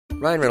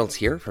Ryan Reynolds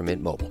here from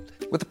Mint Mobile.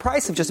 With the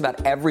price of just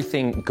about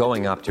everything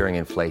going up during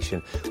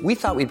inflation, we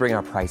thought we'd bring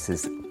our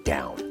prices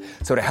down.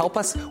 So to help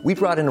us, we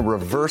brought in a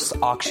reverse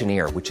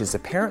auctioneer, which is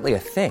apparently a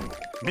thing.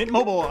 Mint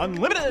Mobile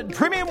Unlimited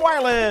Premium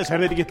Wireless. How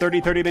to get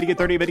 30, 30, bit to get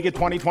 30, bit to get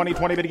 20, 20,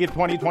 20, bit to get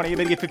 20, 20,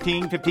 bit to get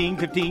 15, 15,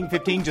 15,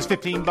 15, just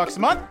 $15 a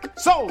month?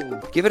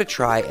 Sold! Give it a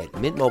try at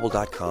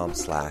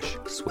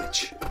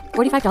mintmobile.com/switch.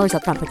 $45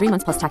 up front for 3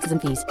 months plus taxes and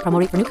fees. Promo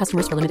rate for new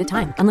customers for limited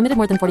time. Unlimited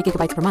more than 40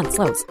 gigabytes per month.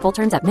 Slows full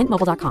terms at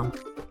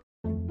mintmobile.com.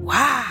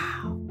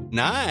 Wow.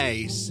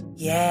 Nice.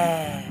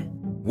 Yeah.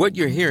 What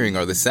you're hearing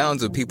are the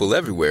sounds of people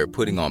everywhere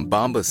putting on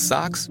Bombas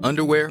socks,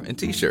 underwear, and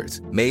T-shirts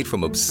made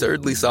from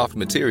absurdly soft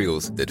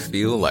materials that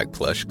feel like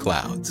plush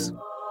clouds.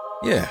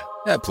 Yeah,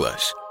 that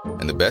plush.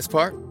 And the best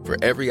part? For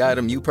every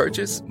item you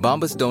purchase,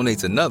 Bombas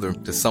donates another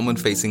to someone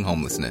facing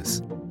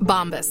homelessness.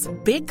 Bombas.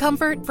 Big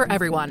comfort for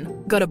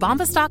everyone. Go to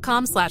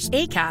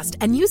bombas.com/ACAST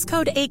and use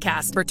code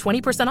ACAST for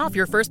 20% off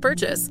your first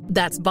purchase.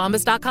 That's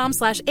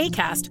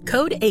bombas.com/ACAST.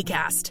 Code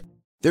ACAST.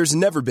 There's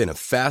never been a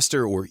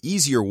faster or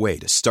easier way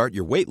to start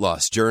your weight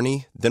loss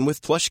journey than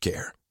with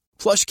PlushCare.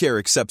 PlushCare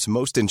accepts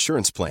most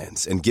insurance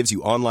plans and gives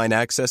you online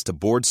access to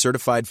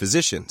board-certified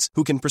physicians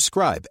who can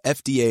prescribe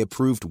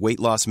FDA-approved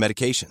weight loss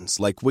medications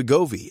like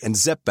Wegovy and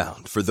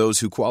Zepbound for those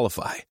who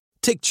qualify.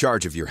 Take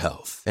charge of your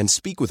health and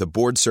speak with a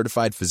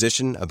board-certified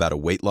physician about a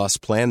weight loss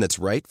plan that's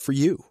right for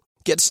you.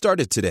 Get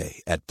started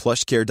today at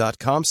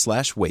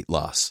plushcare.com/weight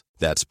loss.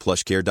 That's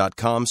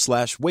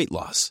plushcare.com/weight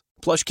loss.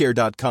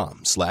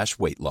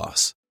 plushcare.com/weight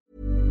loss.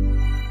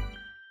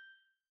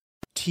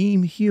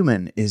 Team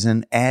Human is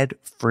an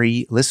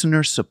ad-free,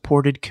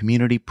 listener-supported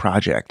community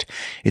project.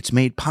 It's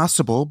made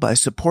possible by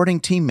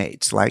supporting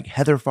teammates like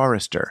Heather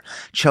Forrester,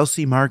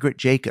 Chelsea Margaret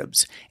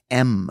Jacobs,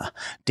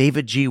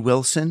 David G.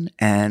 Wilson,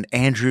 and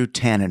Andrew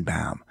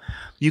Tannenbaum.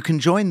 You can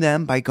join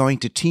them by going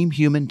to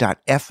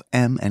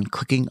teamhuman.fm and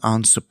clicking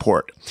on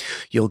support.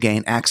 You'll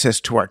gain access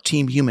to our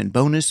Team Human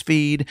bonus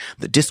feed,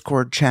 the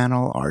Discord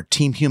channel, our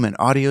Team Human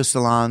audio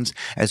salons,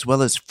 as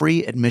well as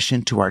free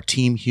admission to our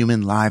Team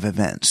Human live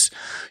events.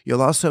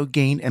 You'll also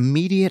gain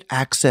immediate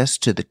access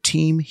to the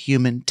Team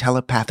Human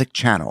telepathic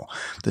channel,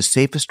 the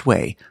safest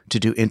way to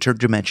do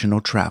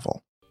interdimensional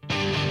travel.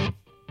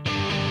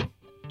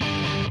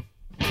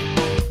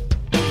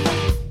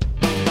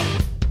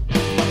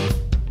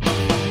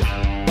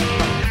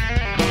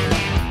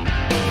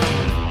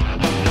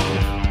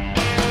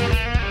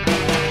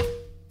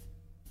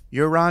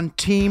 You're on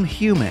Team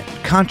Human,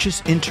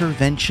 conscious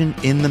intervention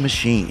in the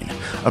machine.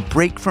 A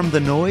break from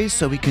the noise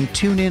so we can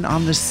tune in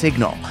on the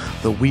signal,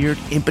 the weird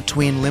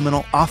in-between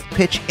liminal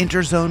off-pitch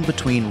interzone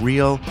between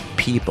real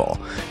people.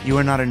 You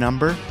are not a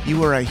number,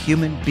 you are a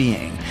human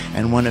being,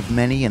 and one of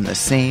many in the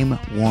same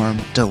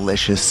warm,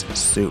 delicious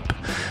soup.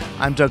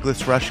 I'm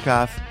Douglas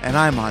Rushkoff, and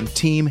I'm on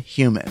Team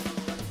Human.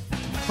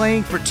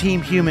 Playing for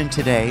Team Human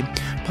today,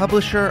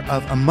 publisher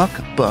of Amok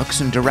Books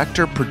and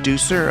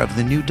director-producer of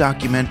the new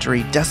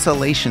documentary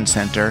Desolation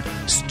Center,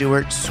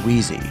 Stuart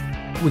Sweezy.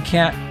 We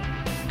can't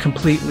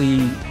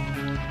completely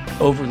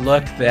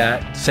overlook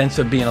that sense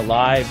of being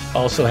alive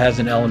also has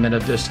an element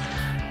of this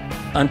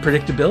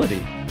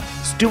unpredictability.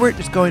 Stuart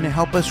is going to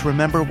help us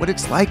remember what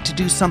it's like to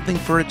do something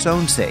for its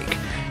own sake,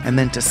 and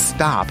then to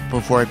stop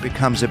before it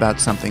becomes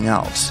about something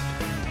else.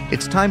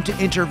 It's time to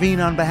intervene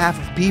on behalf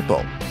of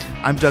people.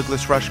 I'm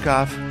Douglas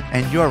Rushkoff,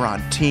 and you're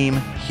on Team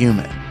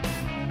Human.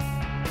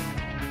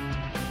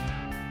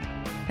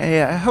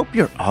 Hey, I hope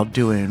you're all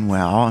doing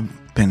well.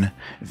 I've been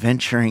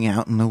venturing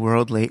out in the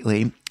world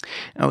lately.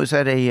 I was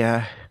at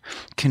a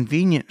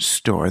convenience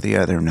store the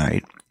other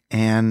night,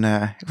 and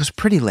it was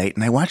pretty late,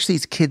 and I watched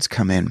these kids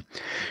come in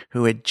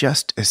who had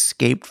just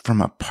escaped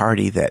from a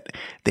party that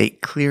they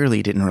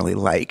clearly didn't really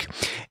like.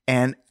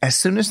 And as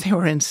soon as they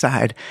were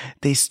inside,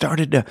 they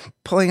started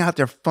pulling out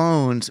their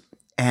phones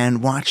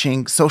and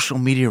watching social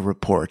media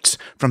reports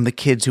from the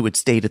kids who had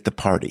stayed at the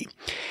party.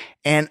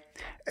 And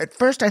at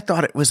first I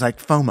thought it was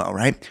like FOMO,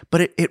 right?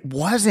 But it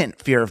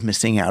wasn't fear of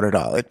missing out at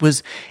all. It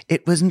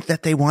wasn't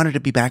that they wanted to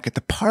be back at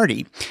the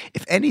party.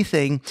 If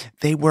anything,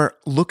 they were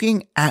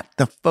looking at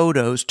the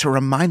photos to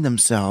remind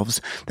themselves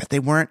that they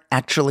weren't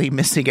actually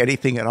missing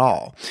anything at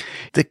all.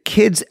 The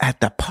kids at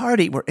the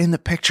party were in the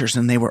pictures,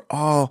 and they were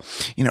all,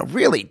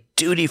 really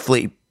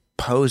dutifully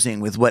posing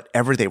with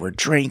whatever they were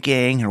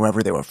drinking,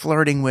 whoever they were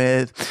flirting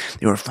with.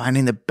 They were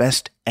finding the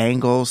best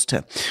angles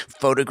to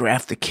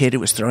photograph the kid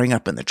who was throwing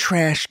up in the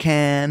trash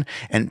can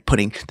and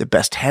putting the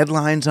best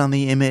headlines on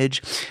the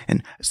image.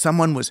 And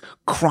someone was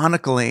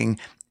chronicling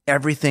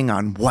everything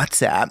on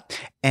WhatsApp,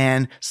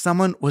 and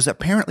someone was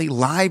apparently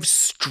live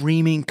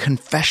streaming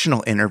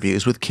confessional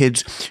interviews with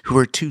kids who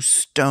were too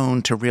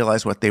stoned to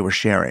realize what they were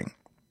sharing.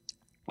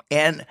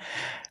 And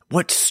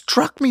what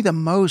struck me the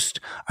most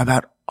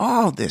about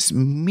all this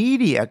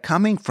media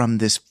coming from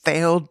this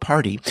failed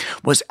party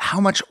was how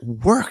much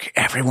work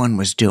everyone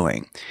was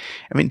doing.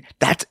 I mean,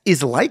 that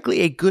is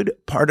likely a good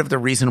part of the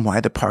reason why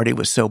the party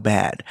was so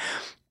bad.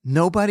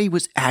 nobody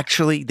was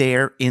actually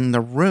there in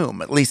the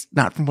room, at least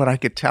not from what I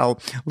could tell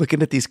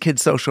looking at these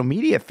kids' social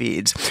media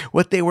feeds.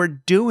 What they were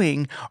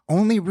doing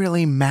only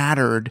really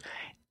mattered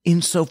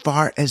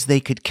insofar as they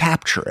could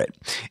capture it.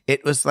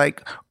 It was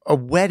like a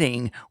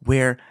wedding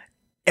where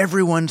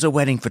everyone's a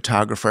wedding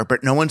photographer,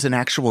 but no one's an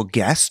actual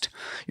guest.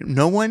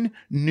 No one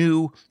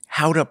knew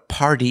how to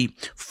party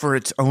for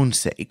its own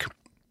sake.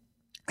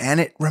 And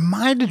it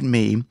reminded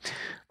me,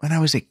 when I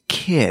was a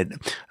kid,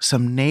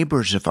 some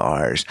neighbors of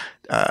ours,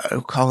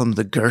 who call them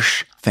the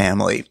Gersh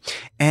family,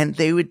 and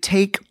they would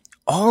take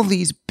all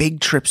these big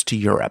trips to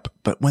Europe.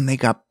 But when they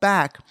got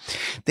back,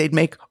 they'd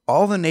make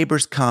all the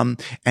neighbors come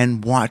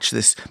and watch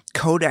this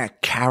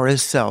Kodak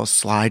carousel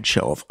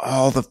slideshow of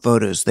all the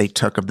photos they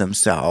took of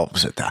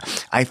themselves at the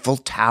Eiffel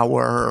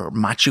Tower or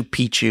Machu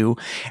Picchu.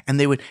 And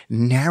they would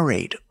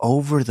narrate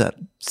over the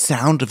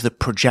sound of the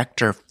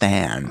projector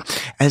fan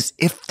as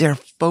if their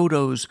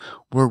photos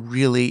were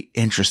really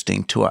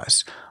interesting to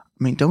us.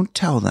 I mean, don't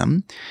tell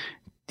them.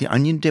 The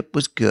onion dip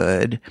was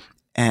good,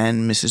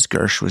 and Mrs.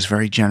 Gersh was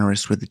very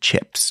generous with the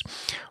chips.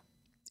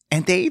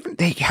 And they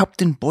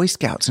helped in Boy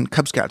Scouts and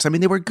Cub Scouts. I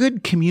mean, they were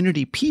good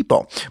community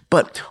people.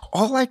 But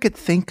all I could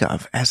think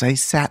of as I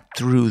sat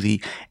through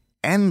the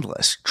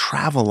endless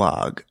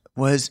travelogue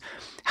was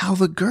how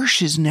the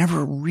Gershes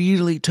never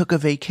really took a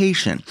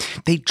vacation.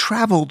 They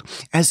traveled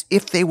as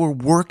if they were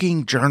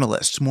working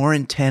journalists, more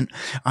intent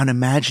on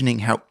imagining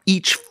how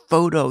each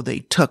photo they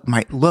took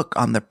might look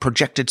on the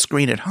projected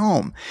screen at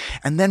home,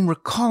 and then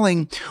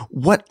recalling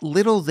what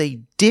little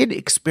they did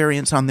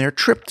experience on their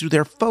trip through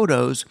their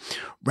photos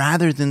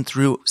rather than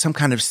through some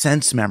kind of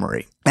sense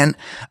memory. And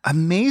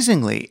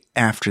amazingly,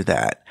 after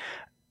that,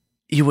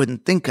 you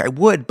wouldn't think I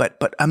would,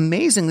 but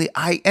amazingly,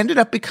 I ended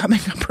up becoming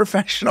a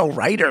professional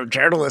writer,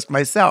 journalist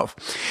myself.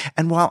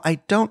 And while I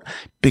don't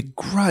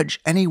begrudge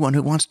anyone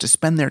who wants to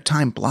spend their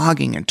time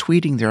blogging and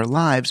tweeting their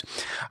lives,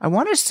 I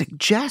want to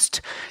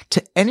suggest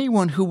to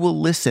anyone who will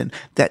listen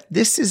that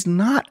this is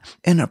not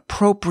an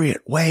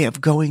appropriate way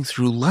of going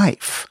through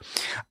life.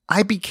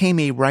 I became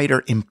a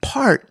writer in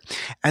part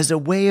as a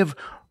way of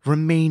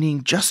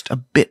remaining just a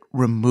bit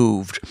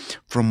removed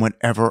from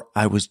whatever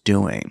I was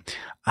doing.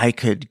 I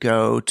could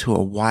go to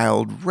a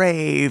wild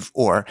rave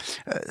or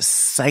a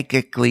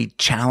psychically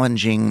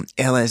challenging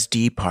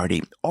LSD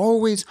party,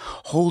 always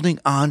holding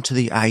on to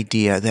the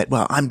idea that,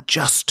 well, I'm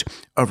just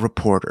a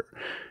reporter.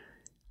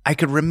 I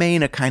could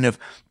remain a kind of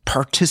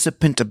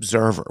participant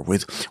observer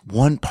with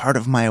one part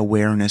of my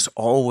awareness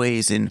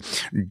always in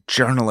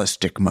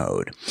journalistic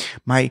mode.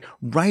 My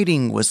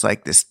writing was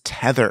like this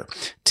tether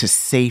to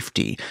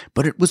safety,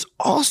 but it was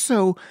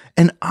also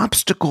an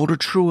obstacle to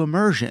true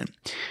immersion.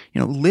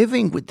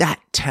 Living with that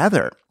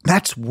tether,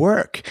 that's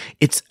work.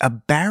 It's a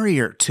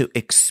barrier to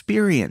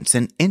experience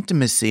and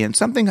intimacy, and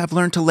something I've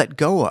learned to let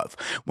go of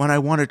when I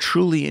want to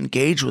truly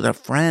engage with a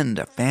friend,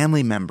 a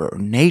family member,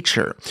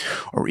 nature,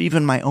 or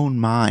even my own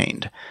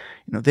mind.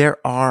 There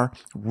are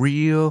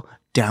real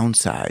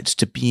downsides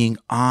to being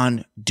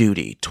on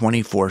duty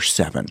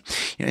 24/7.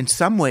 In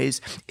some ways,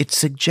 it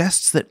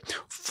suggests that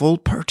full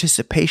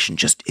participation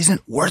just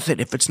isn't worth it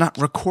if it's not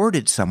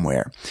recorded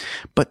somewhere.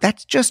 But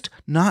that's just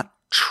not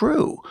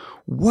true.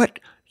 What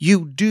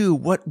you do,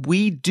 what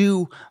we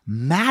do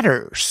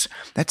matters.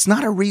 That's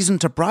not a reason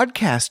to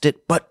broadcast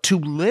it, but to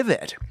live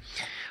it.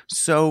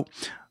 So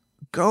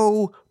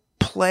go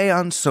play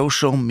on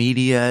social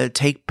media,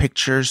 take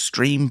pictures,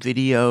 stream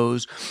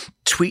videos,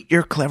 tweet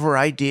your clever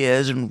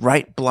ideas, and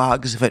write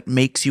blogs if it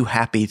makes you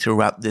happy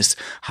throughout this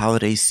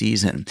holiday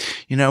season.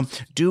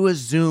 Do a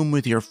Zoom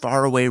with your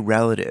faraway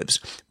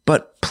relatives,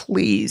 but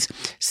please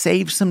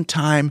save some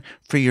time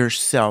for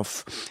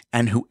yourself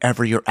and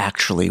whoever you're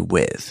actually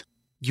with.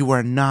 You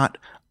are not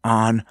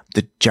on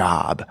the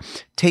job.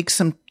 Take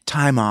some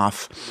time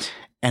off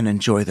and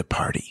enjoy the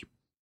party.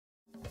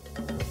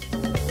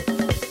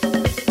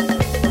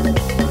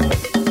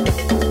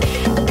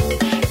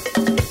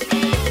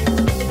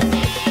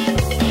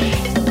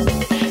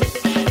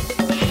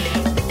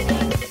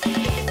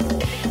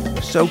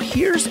 So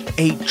here's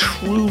a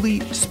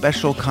truly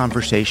special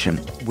conversation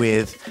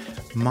with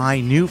my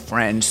new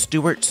friend,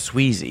 Stuart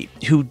Sweezy,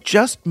 who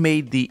just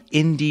made the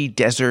Indie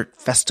Desert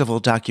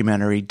Festival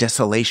documentary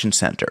Desolation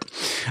Center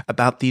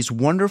about these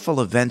wonderful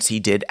events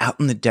he did out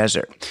in the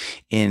desert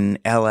in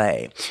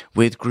LA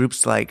with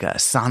groups like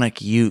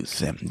Sonic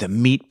Youth and the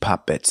Meat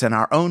Puppets and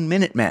our own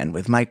Minutemen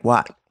with Mike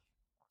Watt.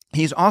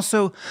 He's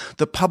also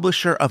the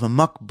publisher of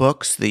Amok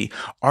Books, the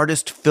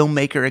artist,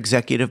 filmmaker,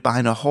 executive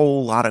behind a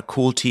whole lot of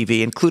cool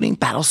TV, including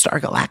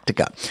Battlestar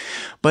Galactica.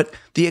 But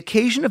the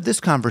occasion of this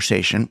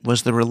conversation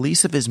was the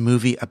release of his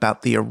movie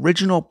about the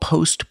original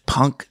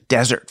post-punk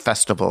desert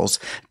festivals,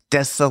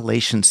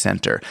 Desolation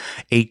Center,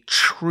 a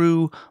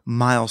true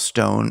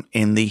milestone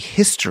in the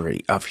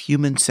history of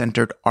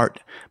human-centered art,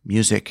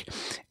 music,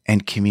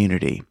 and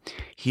community.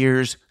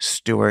 Here's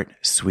Stuart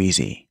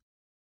Sweezy.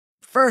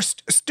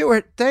 First,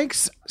 Stuart,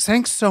 thanks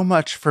so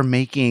much for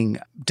making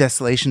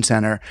Desolation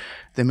Center,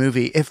 the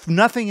movie. If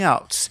nothing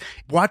else,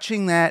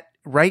 watching that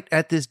right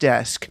at this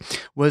desk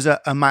was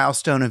a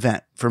milestone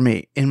event for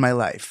me in my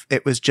life.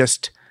 It was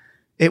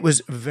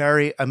a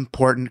very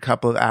important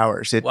couple of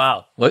hours.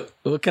 Wow.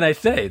 What can I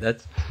say?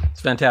 It's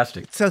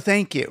fantastic. So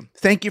thank you.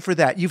 Thank you for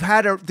that. You've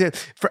had,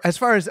 as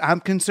far as I'm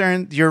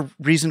concerned, your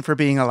reason for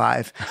being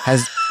alive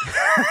has,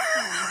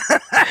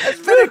 has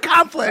been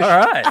accomplished. All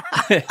right.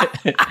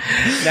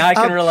 Now I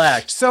can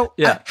relax. So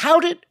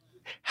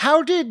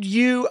how did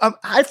you,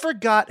 I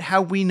forgot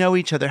how we know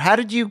each other. How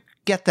did you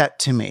get that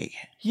to me?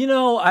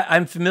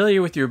 I'm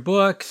familiar with your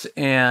books,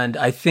 and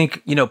I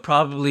think,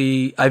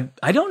 probably,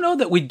 I don't know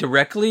that we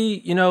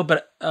directly,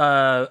 but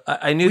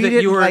I knew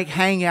that you were like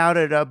hang out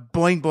at a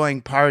Boing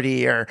Boing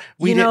party, or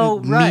we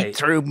didn't meet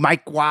through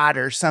Mike Watt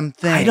or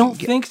something. I don't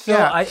think so.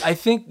 Yeah. I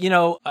think,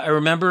 I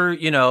remember,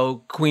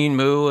 Queen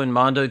Moo and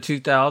Mondo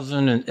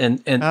 2000 and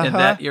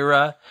that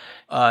era.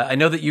 I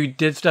know that you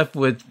did stuff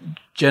with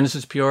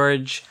Genesis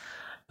Peorage,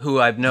 who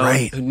I've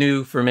known, who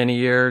knew for many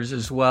years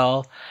as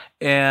well.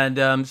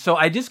 And so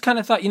I just kind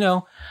of thought,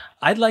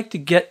 I'd like to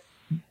get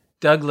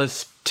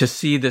Douglas to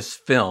see this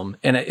film.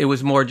 And it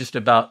was more just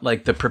about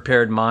like the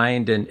prepared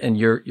mind and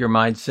your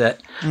mindset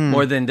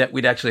more than that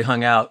we'd actually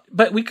hung out.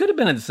 But we could have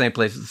been in the same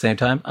place at the same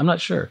time. I'm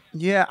not sure.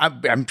 Yeah,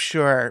 I'm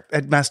sure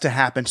it must have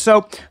happened.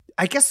 So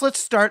I guess let's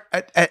start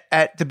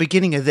at the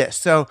beginning of this.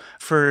 So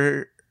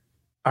for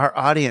our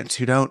audience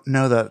who don't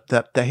know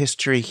the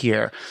history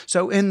here.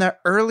 So in the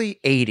early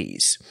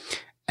 80s,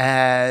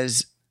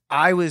 as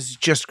I was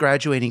just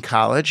graduating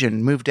college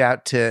and moved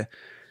out to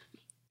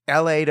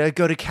LA to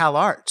go to Cal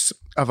Arts,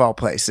 of all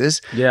places,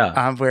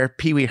 where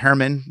Pee Wee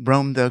Herman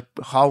roamed the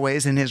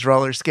hallways in his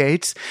roller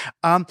skates.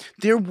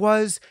 There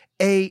was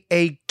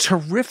a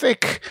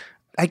terrific,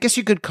 I guess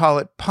you could call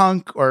it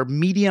punk or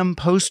medium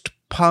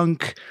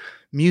post-punk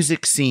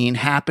music scene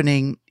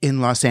happening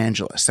in Los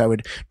Angeles. I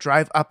would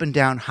drive up and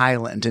down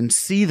Highland and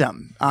see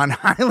them on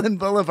Highland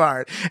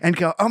Boulevard and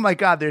go, oh my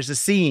God, there's a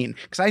scene.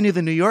 Because I knew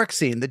the New York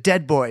scene, the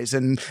Dead Boys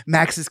and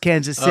Max's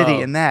Kansas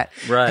City and that.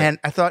 Right. And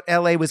I thought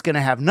LA was going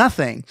to have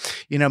nothing.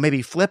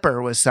 Maybe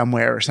Flipper was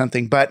somewhere or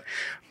something. But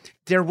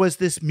there was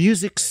this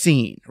music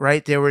scene,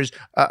 right? There was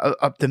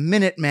the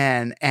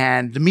Minutemen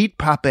and the Meat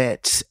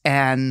Puppets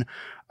and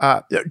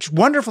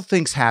wonderful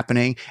things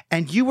happening,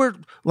 and you were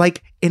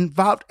like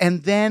involved,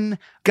 and then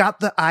got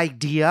the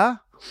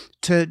idea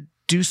to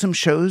do some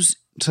shows,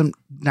 some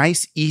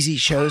nice, easy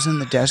shows in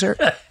the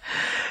desert.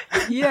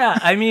 Yeah,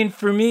 I mean,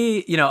 for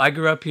me, I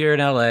grew up here in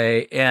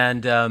LA,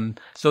 and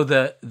so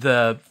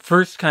the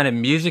first kind of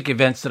music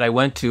events that I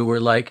went to were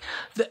like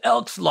the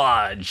Elks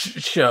Lodge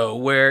show,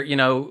 where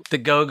the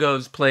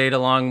Go-Go's played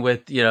along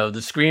with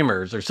the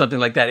Screamers or something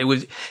like that. It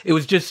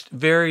was just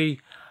very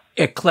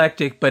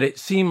eclectic, but it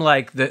seemed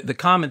like the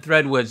common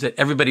thread was that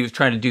everybody was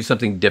trying to do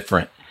something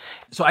different.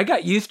 So I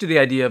got used to the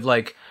idea of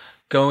like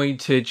going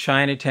to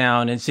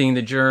Chinatown and seeing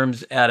the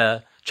Germs at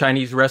a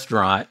Chinese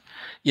restaurant,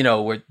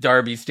 where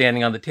Darby's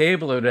standing on the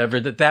table or whatever,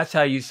 that's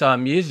how you saw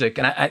music.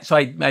 And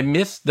I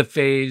missed the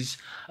phase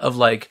of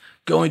like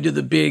going to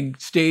the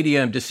big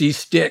stadium to see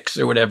Styx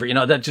or whatever.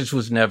 That just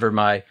was never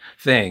my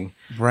thing.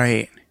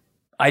 Right.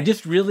 I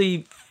just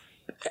really,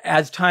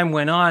 as time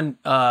went on,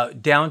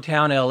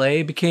 downtown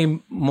LA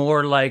became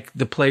more like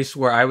the place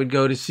where I would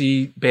go to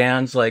see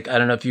bands. Like, I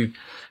don't know if you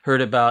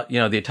heard about,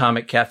 the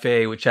Atomic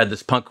Cafe, which had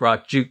this punk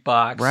rock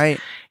jukebox. Right.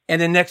 And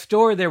then next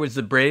door, there was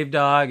the Brave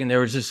Dog, and there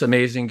was this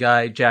amazing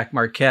guy, Jack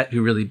Marquette,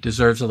 who really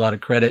deserves a lot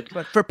of credit.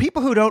 But for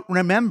people who don't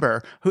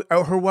remember, who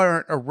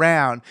weren't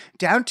around,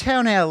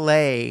 downtown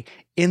LA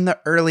in the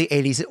early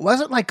 80s, it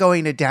wasn't like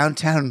going to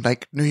downtown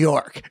like New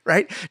York,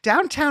 right?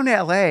 Downtown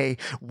LA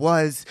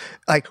was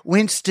like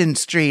Winston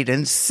Street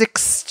and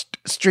 6th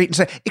Street.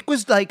 It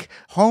was like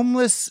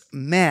homeless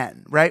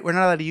men, right? We're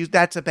not allowed to use,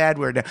 that's a bad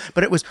word now,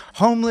 but it was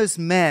homeless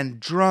men,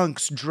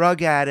 drunks,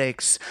 drug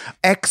addicts,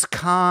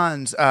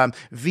 ex-cons,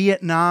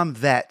 Vietnam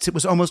vets. It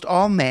was almost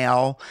all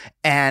male,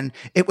 and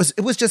it was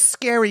just a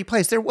scary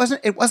place. It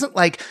wasn't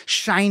like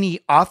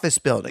shiny office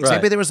buildings. Right.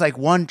 Maybe there was like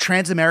one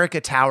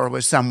Transamerica Tower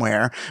was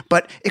somewhere,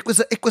 but it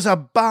was a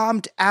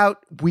bombed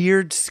out,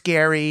 weird,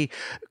 scary,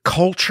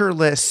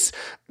 cultureless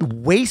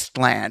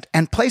wasteland.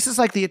 And places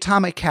like the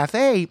Atomic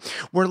Cafe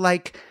were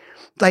like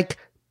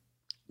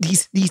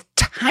these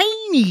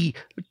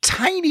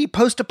tiny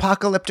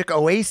post-apocalyptic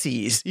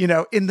oases,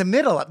 in the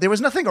middle. There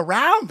was nothing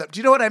around them. Do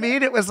you know what I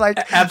mean? It was like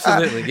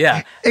absolutely,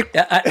 yeah.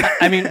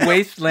 I mean,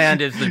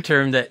 wasteland is the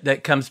term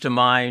that comes to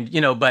mind.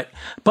 But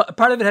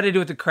part of it had to do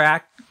with the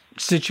crack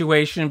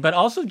situation, but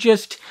also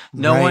just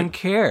no one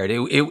cared.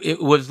 It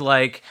was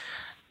like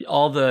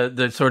all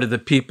the sort of the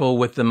people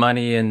with the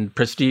money and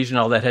prestige and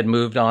all that had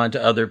moved on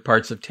to other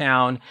parts of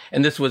town,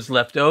 and this was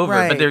left over.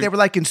 Right. But they were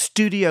like in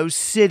Studio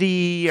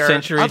City or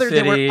Century City.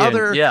 There were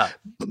other,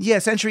 yeah,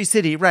 Century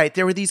City. Right.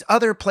 There were these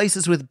other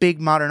places with big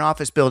modern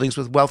office buildings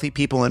with wealthy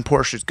people and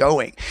Porsches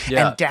going,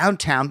 and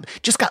downtown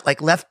just got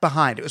like left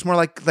behind. It was more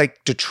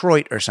like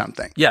Detroit or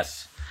something.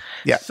 Yes.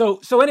 Yeah. So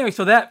anyway,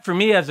 so that for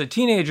me as a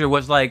teenager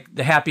was like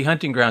the happy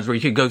hunting grounds where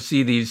you could go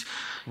see these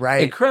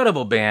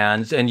incredible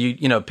bands, and you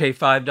pay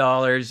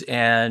 $5,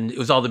 and it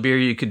was all the beer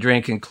you could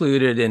drink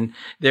included, and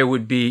there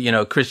would be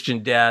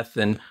Christian Death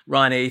and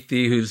Ron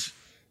Athey, who's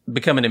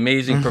become an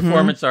amazing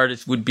performance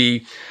artist, would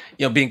be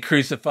being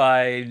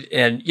crucified,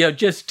 and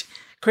just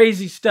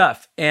crazy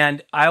stuff.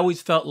 And I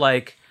always felt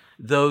like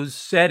those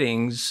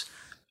settings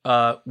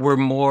were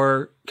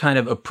more kind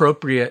of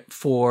appropriate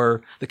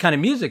for the kind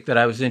of music that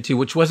I was into,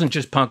 which wasn't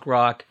just punk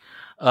rock,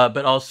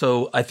 but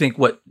also I think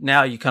what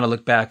now you kind of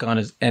look back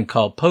on and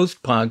call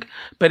post-punk,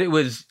 but it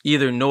was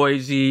either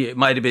noisy, it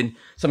might have been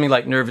something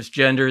like Nervous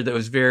Gender that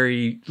was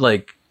very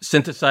like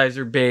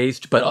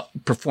synthesizer-based, but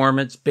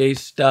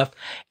performance-based stuff.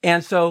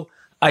 And so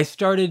I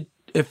started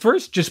at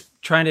first just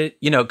trying to,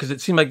 because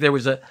it seemed like there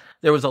was a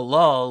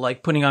lull,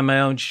 like putting on my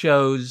own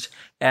shows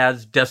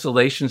as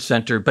Desolation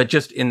Center, but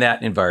just in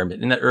that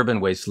environment, in that urban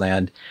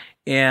wasteland.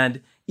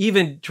 And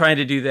even trying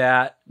to do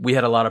that, we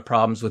had a lot of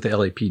problems with the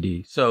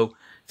LAPD. So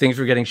things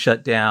were getting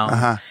shut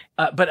down.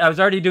 But I was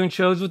already doing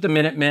shows with the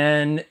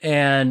Minutemen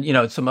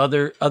and, some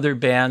other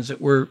bands that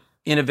were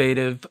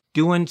innovative,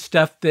 doing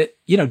stuff that,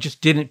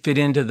 just didn't fit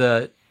into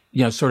the,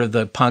 sort of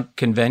the punk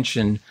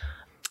convention.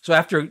 So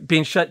after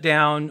being shut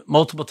down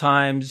multiple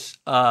times,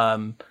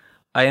 I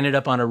ended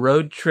up on a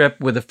road trip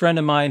with a friend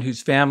of mine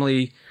whose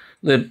family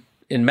lived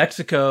in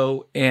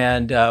Mexico.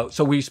 And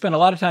so we spent a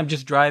lot of time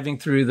just driving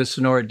through the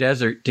Sonora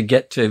Desert to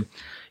get to,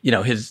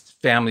 his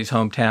family's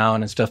hometown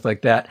and stuff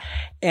like that.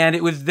 And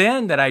it was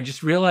then that I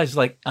just realized,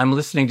 like, I'm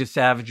listening to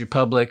Savage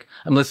Republic.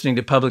 I'm listening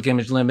to Public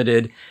Image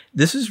Limited.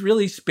 This is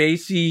really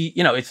spacey.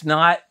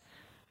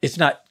 It's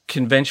not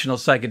conventional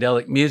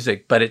psychedelic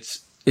music, but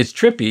it's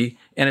trippy.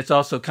 And it's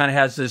also kind of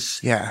has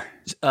this,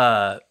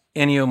 Ennio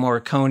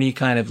Morricone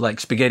kind of like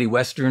spaghetti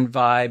Western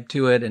vibe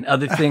to it and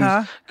other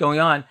things going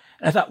on.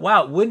 And I thought,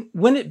 wow,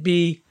 wouldn't it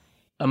be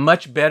a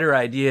much better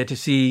idea to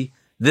see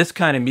this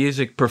kind of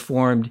music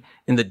performed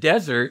in the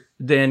desert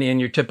than in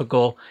your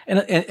typical, and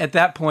at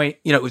that point,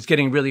 it was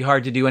getting really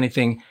hard to do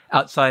anything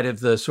outside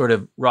of the sort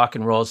of rock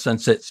and roll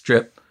Sunset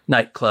Strip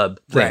nightclub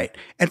thing. Right.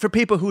 And for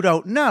people who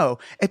don't know,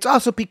 it's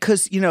also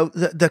because,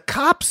 the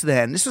cops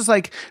then, this is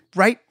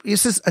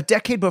a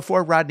decade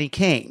before Rodney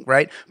King,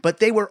 right? But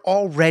they were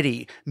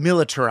already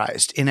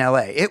militarized in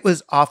LA. It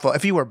was awful.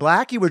 If you were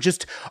black, you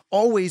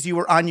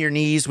were on your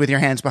knees with your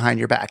hands behind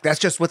your back. That's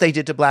just what they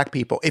did to black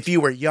people. If you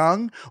were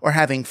young or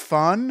having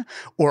fun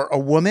or a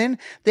woman,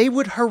 they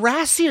would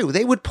harass you.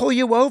 They would pull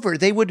you over.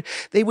 They would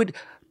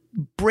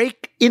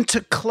break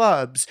into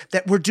clubs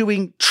that were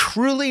doing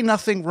truly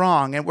nothing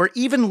wrong and were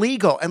even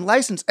legal and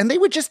licensed, and they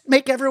would just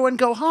make everyone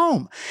go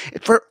home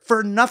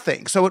for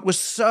nothing. So it was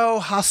so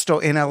hostile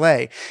in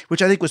LA,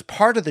 which I think was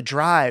part of the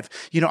drive.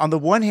 On the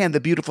one hand, the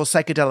beautiful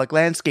psychedelic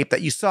landscape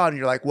that you saw, and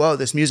you're like, whoa,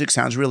 this music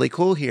sounds really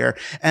cool here.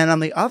 And on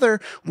the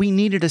other, we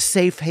needed a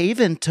safe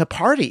haven to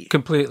party.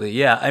 Completely,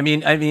 yeah. I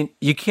mean,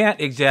 you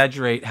can't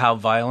exaggerate how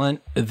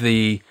violent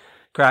the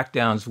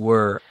crackdowns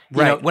were.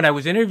 Right. When I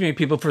was interviewing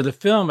people for the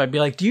film, I'd be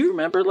like, do you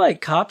remember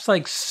like cops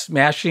like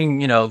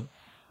smashing,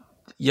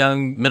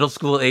 young middle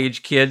school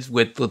age kids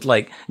with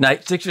like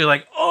nightsticks? You're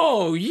like,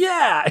 oh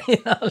yeah.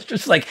 It's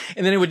just like,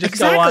 and then it would just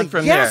go on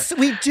from there. Yes,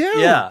 we do.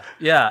 Yeah.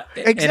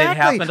 Exactly. And it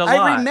happened a lot.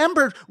 I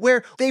remember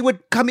where they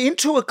would come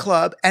into a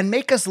club and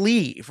make us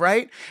leave,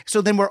 right?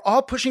 So then we're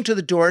all pushing to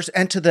the doors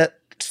and to the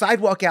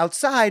sidewalk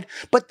outside,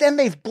 but then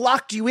they've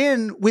blocked you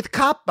in with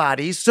cop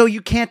bodies so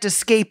you can't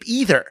escape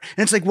either.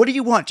 And it's like, what do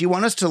you want? Do you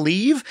want us to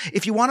leave?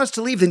 If you want us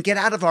to leave, then get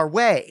out of our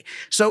way.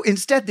 So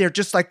instead, they're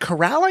just like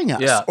corralling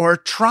us or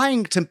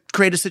trying to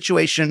create a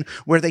situation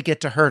where they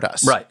get to hurt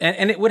us. Right.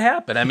 And it would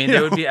happen. I mean,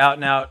 there would be out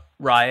and out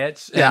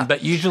riots,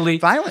 but usually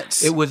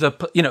violence. It was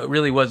it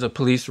really was a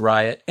police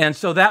riot. And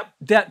so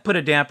that put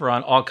a damper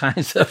on all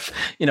kinds of,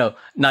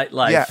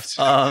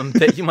 nightlife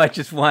that you might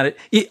just want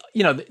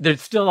it.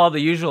 There's still all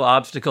the usual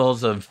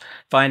obstacles of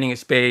finding a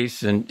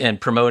space and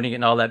promoting it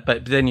and all that.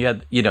 But then you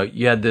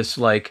had this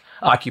like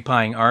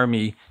occupying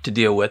army to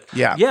deal with.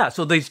 Yeah.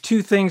 So these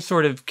two things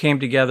sort of came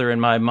together in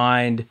my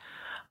mind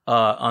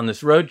on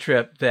this road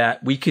trip,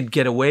 that we could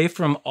get away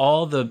from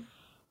all the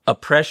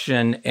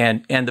oppression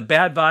and the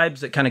bad vibes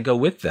that kind of go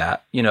with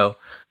that,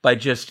 by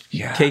just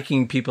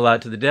taking people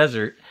out to the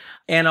desert.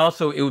 And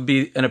also it would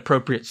be an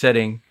appropriate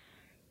setting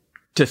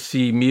to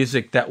see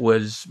music that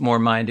was more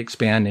mind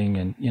expanding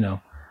and,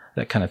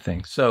 that kind of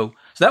thing. So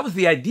that was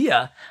the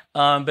idea.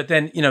 But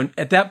then,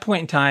 at that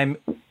point in time,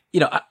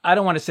 I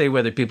don't want to say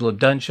whether people have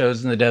done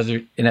shows in the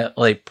desert in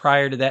LA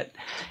prior to that.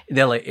 In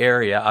the LA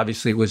area,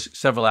 obviously it was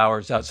several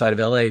hours outside of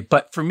LA.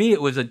 But for me,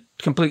 it was a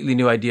completely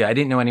new idea. I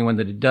didn't know anyone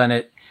that had done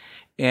it.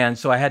 And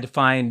so I had to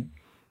find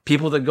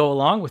people that go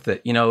along with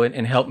it,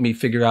 and help me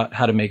figure out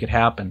how to make it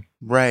happen.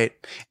 Right.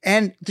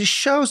 And the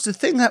shows, the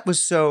thing that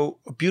was so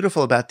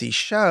beautiful about these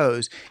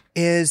shows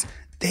is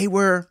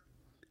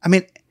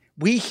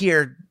we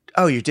hear,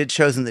 oh, you did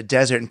shows in the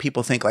desert, and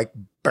people think like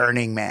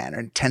Burning Man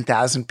or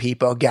 10,000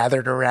 people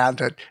gathered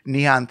around a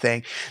neon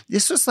thing.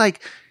 This was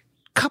like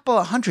a couple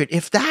of hundred,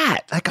 if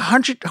that, like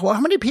 100. Well,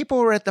 how many people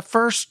were at the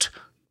first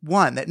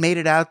one that made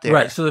it out there?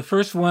 Right. So the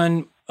first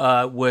one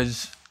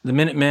was the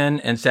Minutemen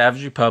and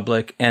Savage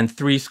Republic and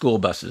 3 school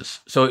buses.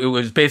 So it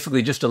was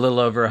basically just a little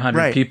over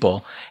 100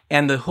 people.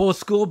 And the whole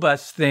school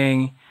bus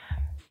thing,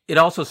 it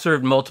also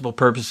served multiple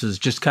purposes,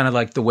 just kind of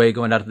like the way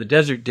Going Out to the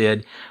Desert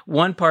did.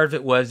 One part of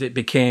it was it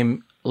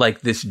became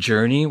like this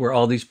journey where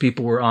all these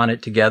people were on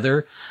it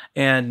together.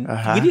 And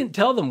we didn't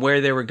tell them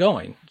where they were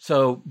going.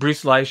 So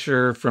Bruce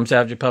Leischer from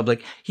Savage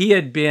Republic, he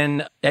had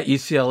been at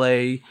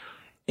UCLA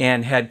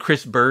and had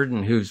Chris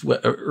Burden, who's an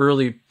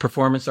early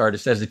performance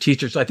artist, as a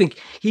teacher. So I think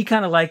he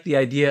kind of liked the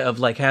idea of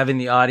like having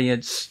the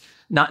audience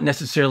not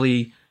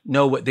necessarily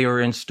know what they were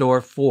in store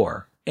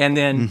for. And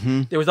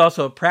then there was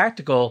also a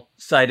practical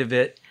side of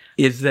it,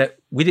 is that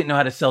we didn't know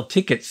how to sell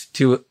tickets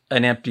to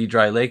an empty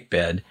dry lake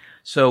bed.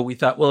 So we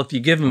thought, well, if you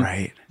give them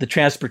the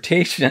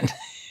transportation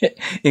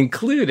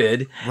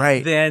included,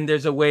 then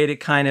there's a way to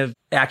kind of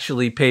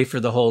actually pay for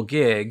the whole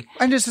gig.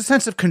 And there's a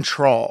sense of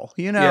control,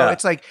 you know,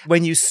 it's like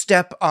when you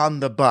step on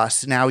the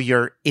bus, now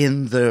you're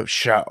in the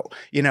show,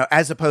 you know,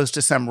 as opposed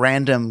to some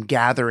random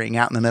gathering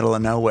out in the middle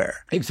of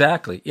nowhere.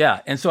 Exactly.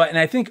 Yeah. And so, and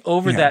I think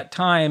over that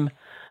time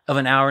of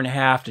an hour and a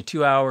half to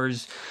 2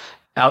 hours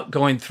out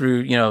going through,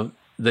 you know,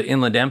 the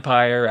Inland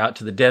Empire out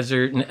to the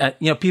desert, and,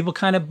 you know, people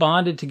kind of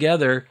bonded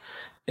together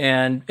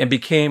and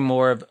became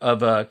more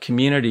of a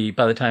community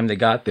by the time they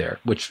got there,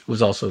 which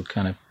was also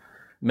kind of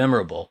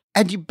memorable.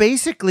 And you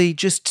basically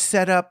just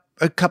set up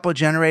a couple of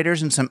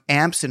generators and some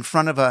amps in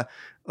front of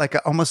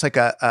almost like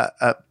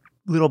a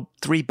little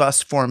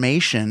 3-bus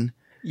formation.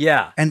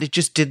 Yeah. And it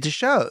just did the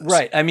shows.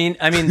 Right. I mean,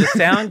 the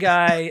sound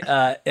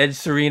guy, Ed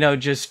Serino,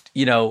 just,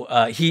 you know,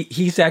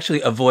 he's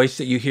actually a voice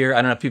that you hear.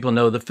 I don't know if people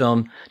know the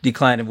film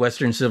Decline of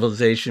Western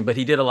Civilization, but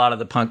he did a lot of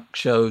the punk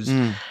shows.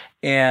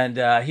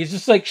 And he's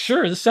just like,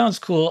 sure, this sounds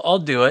cool. I'll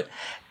do it.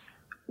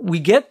 We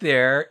get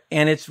there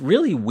and it's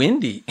really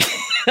windy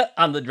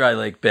on the dry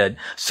lake bed.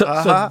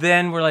 So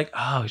then we're like,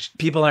 oh,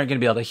 people aren't going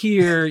to be able to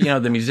hear, you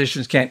know, the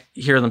musicians can't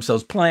hear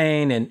themselves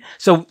playing. And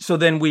so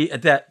then we,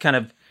 at that kind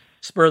of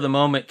spur of the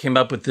moment, came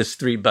up with this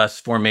 3-bus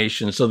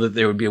formation so that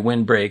there would be a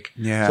windbreak.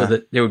 So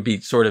that there would be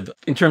sort of,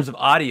 in terms of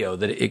audio,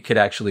 that it could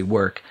actually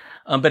work.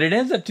 But it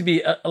ends up to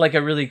be like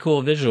a really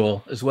cool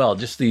visual as well.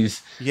 Just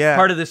these,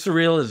 part of the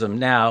surrealism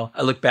now,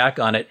 I look back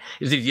on it,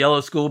 is these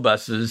yellow school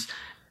buses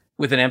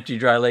with an empty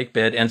dry lake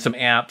bed and some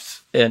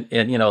amps and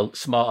you know,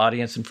 small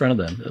audience in front of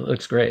them. It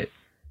looks great.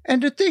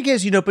 And the thing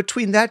is, you know,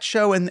 between that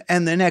show and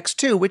the next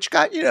two, which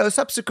got, you know,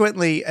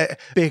 subsequently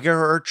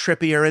bigger or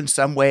trippier in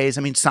some ways.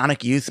 I mean,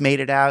 Sonic Youth made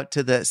it out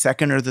to the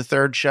second or the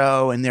third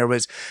show. And there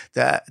was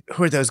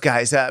who are those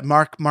guys?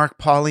 Mark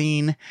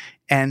Pauline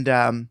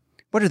and,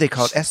 what are they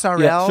called?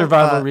 SRL?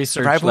 Survival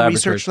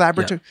Research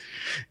Laboratory.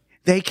 Yeah.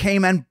 They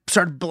came and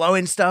started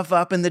blowing stuff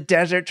up in the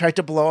desert, tried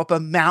to blow up a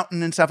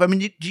mountain and stuff. I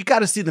mean, you got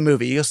to see the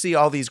movie. You'll see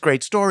all these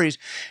great stories.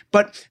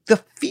 But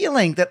the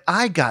feeling that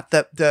I got,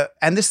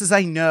 and this is,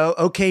 I know,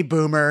 okay,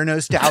 boomer,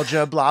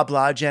 nostalgia, blah,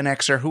 blah, Gen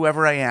Xer,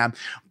 whoever I am.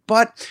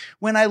 But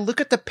when I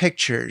look at the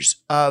pictures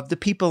of the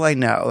people I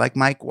know, like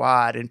Mike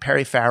Watt and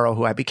Perry Farrell,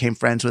 who I became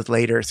friends with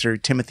later through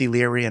Timothy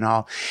Leary and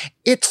all,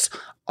 it's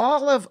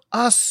all of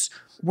us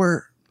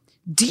were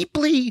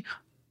deeply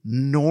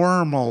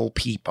normal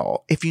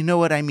people, if you know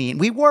what I mean.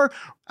 There were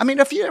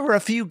a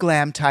few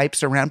glam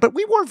types around, but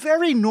we wore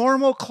very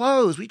normal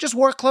clothes. We just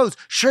wore clothes,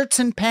 shirts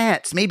and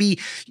pants, maybe,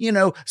 you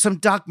know, some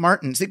Doc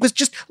Martens. It was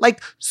just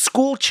like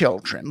school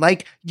children,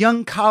 like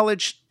young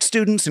college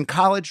students and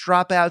college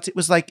dropouts. It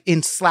was like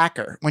in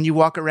Slacker when you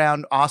walk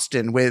around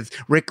Austin with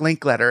Rick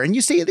Linklater and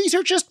you see these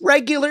are just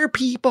regular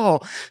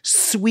people,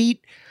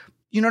 sweet.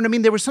 You know what I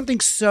mean? There was something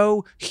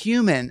so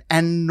human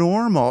and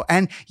normal.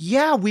 And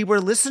yeah, we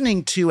were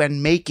listening to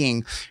and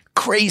making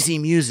crazy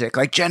music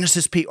like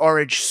Genesis P.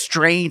 Orridge,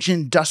 strange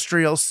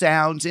industrial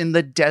sounds in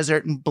the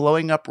desert and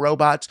blowing up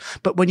robots.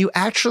 But when you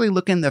actually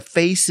look in the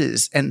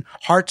faces and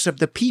hearts of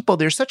the people,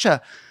 there's such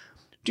a,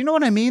 do you know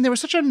what I mean? There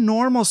was such a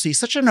normalcy,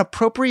 such an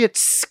appropriate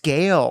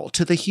scale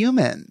to the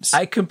humans.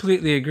 I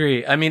completely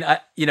agree. I mean, I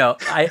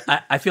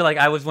feel like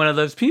I was one of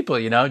those people,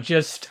 you know,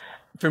 just...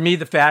 For me,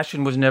 the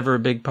fashion was never a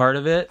big part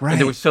of it. Right. And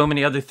there were so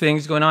many other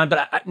things going on.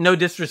 But no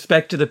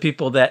disrespect to the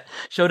people that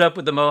showed up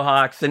with the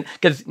mohawks, and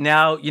because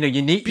now you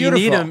need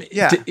them.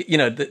 Yeah.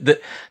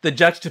 The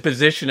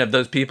juxtaposition of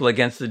those people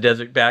against the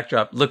desert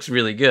backdrop looks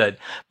really good.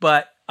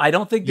 But I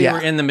don't think they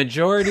were in the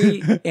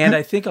majority, and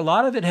I think a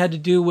lot of it had to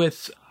do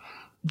with,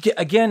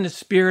 again, the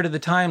spirit of the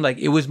time. Like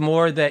it was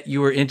more that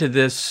you were into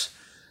this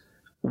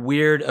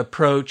weird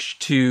approach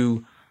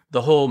to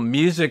the whole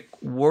music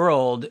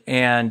world,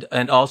 and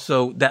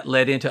also that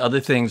led into other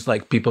things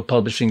like people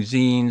publishing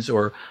zines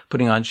or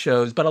putting on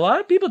shows. But a lot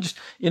of people just,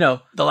 the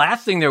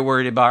last thing they're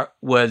worried about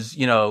was,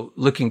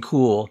 looking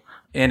cool.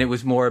 And it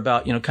was more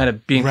about, kind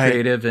of being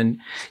creative and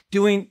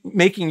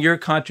making your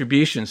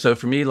contribution. So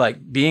for me,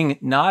 like being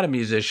not a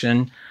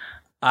musician,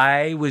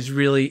 I was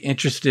really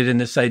interested in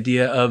this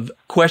idea of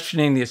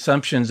questioning the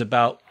assumptions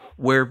about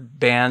where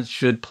bands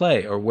should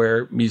play or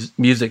where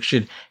music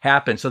should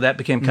happen. So that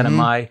became kind of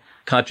my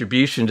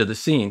contribution to the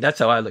scene. That's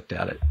how I looked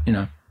at it,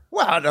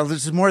 Well, no,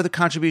 this is more of the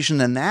contribution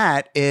than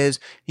that is,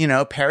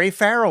 Perry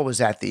Farrell was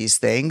at these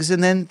things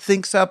and then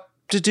thinks up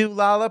to do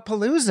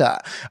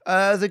Lollapalooza.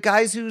 The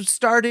guys who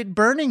started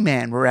Burning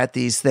Man were at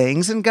these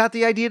things and got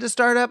the idea to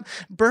start up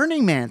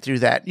Burning Man through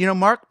that.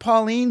 Mark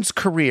Pauline's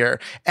career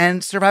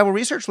and Survival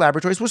Research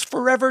Laboratories was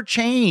forever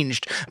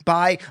changed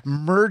by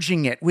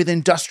merging it with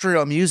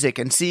industrial music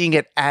and seeing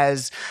it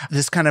as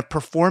this kind of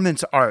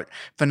performance art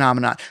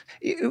phenomenon.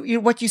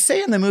 What you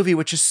say in the movie,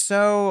 which is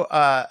so...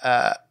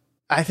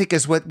 I think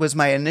is what was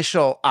my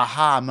initial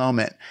aha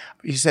moment.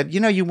 You said,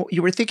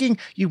 you were thinking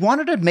you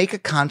wanted to make a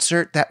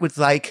concert that was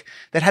that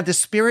had the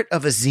spirit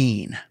of a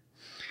zine,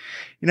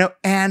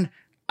 and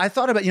I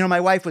thought about,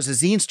 my wife was a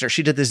zinester.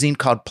 She did the zine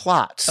called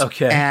Plots.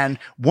 Okay. And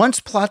once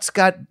Plots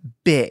got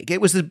big, it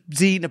was a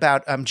zine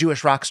about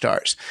Jewish rock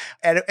stars.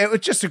 And it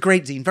was just a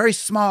great zine, very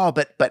small,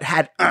 but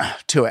had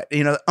to it,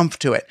 oomph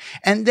to it.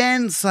 And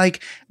then it's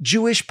like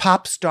Jewish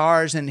pop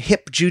stars and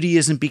hip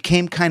Judaism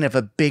became kind of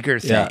a bigger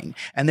thing.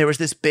 Yeah. And there was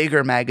this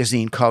bigger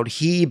magazine called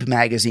Hebe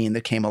magazine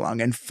that came along,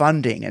 and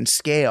Funding and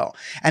Scale.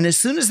 And as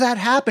soon as that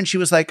happened, she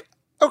was like,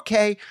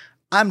 okay,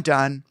 I'm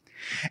done.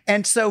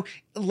 And so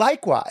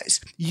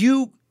likewise,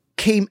 you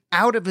came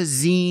out of a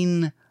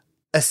zine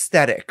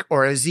aesthetic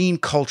or a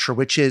zine culture,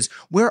 which is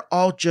we're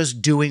all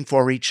just doing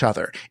for each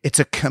other. It's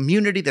a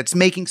community that's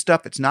making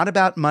stuff. It's not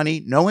about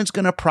money. No one's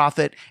going to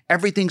profit.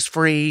 Everything's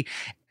free.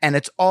 And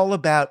it's all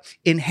about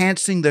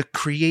enhancing the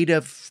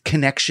creative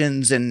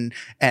connections and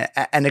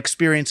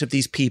experience of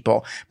these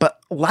people. But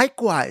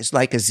likewise,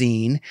 like a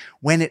zine,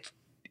 when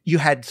you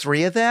had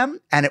 3 of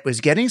them and it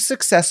was getting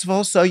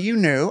successful, so you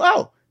knew,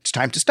 it's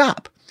time to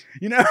stop.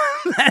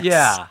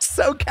 That's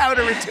so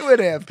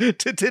counterintuitive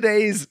to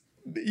today's,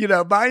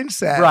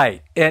 mindset.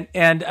 Right.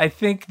 And I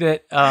think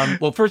that,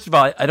 well, first of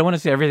all, I don't want to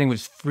say everything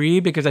was free,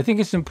 because I think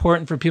it's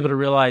important for people to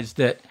realize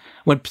that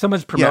when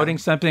someone's promoting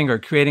something or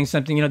creating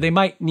something, they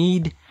might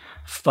need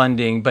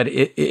funding, but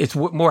it's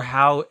more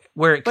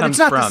where it comes from. But it's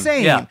not the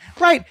same. Yeah.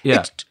 Right.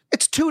 Yeah.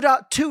 It's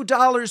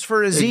 $2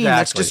 for a zine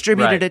that's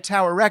distributed at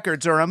Tower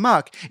Records or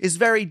Amok is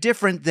very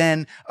different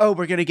than,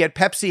 we're going to get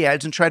Pepsi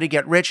ads and try to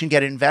get rich and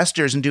get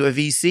investors and do a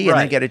VC and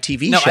then get a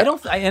TV show.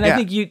 I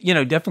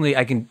think definitely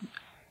I can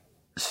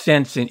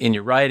sense in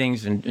your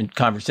writings and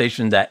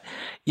conversation that,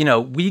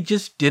 we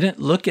just didn't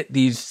look at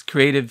these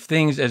creative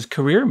things as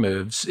career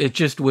moves. It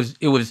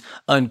was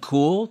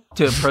uncool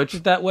to approach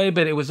it that way,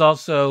 but it was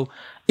also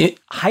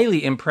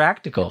highly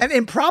impractical and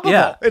improbable.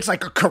 Yeah. It's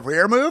like a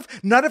career move.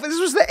 This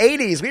was the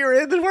 80s. We were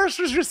in the worst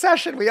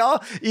recession. We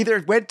all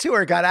either went to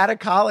or got out of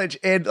college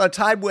in a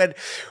time when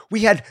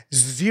we had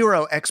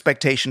zero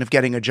expectation of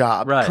getting a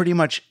job, pretty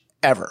much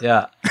ever.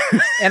 Yeah.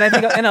 And I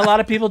think a lot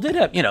of people did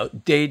have,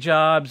 day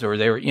jobs, or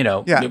they were,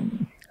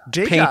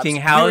 painting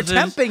houses. We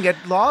were temping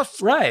at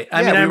Lost. Right.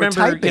 I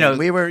remember,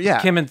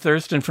 Kim and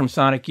Thurston from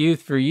Sonic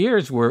Youth for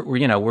years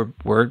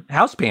were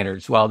house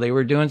painters while they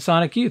were doing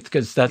Sonic Youth,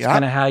 because that's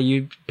kind of how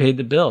you paid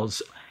the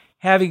bills.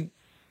 Having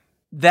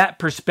that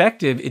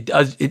perspective,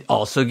 it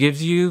also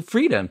gives you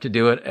freedom to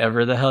do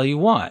whatever the hell you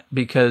want,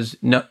 because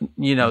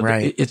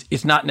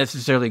it's not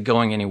necessarily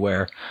going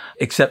anywhere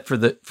except for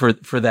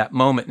that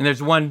moment. And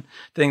there's one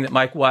thing that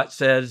Mike Watt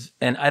says,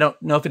 and I don't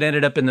know if it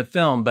ended up in the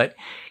film, but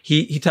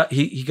he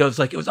goes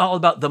like, it was all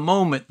about the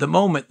moment,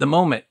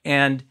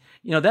 and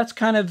that's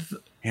kind of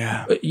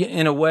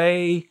in a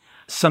way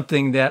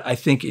something that I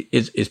think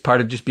is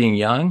part of just being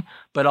young,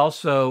 but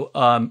also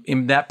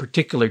in that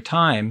particular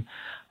time,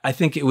 I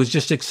think it was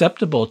just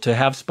acceptable to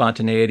have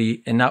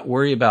spontaneity and not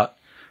worry about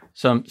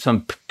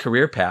some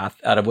career path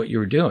out of what you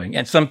were doing.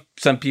 And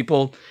some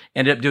people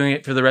ended up doing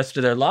it for the rest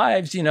of their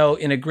lives, in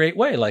a great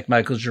way, like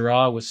Michael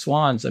Gira with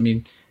Swans. I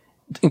mean,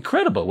 it's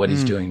incredible what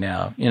he's doing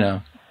now,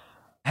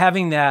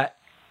 Having that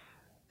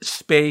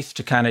space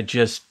to kind of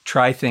just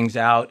try things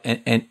out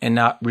and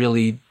not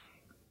really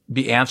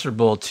be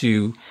answerable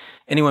to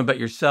anyone but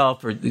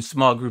yourself or the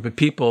small group of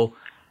people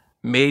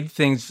made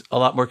things a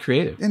lot more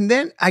creative. And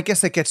then I guess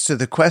that gets to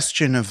the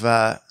question of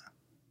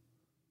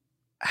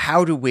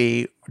how do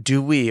we,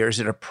 or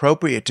is it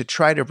appropriate to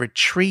try to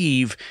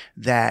retrieve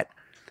that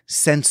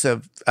sense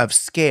of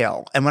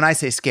scale? And when I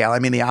say scale, I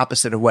mean the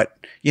opposite of what,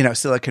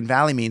 Silicon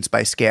Valley means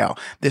by scale.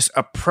 This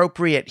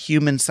appropriate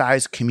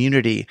human-sized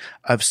community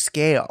of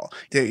scale.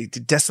 The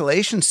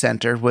Desolation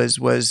Center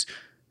was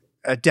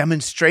a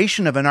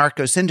demonstration of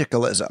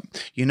anarcho-syndicalism.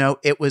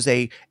 It was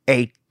a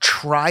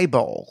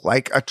tribal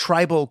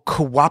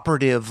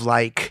cooperative,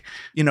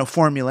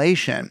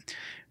 formulation.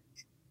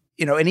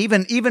 And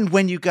even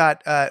when you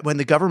got, when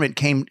the government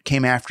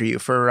came after you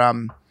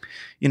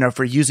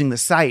for using the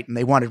site, and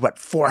they wanted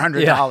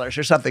 $400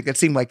 or something that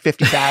seemed like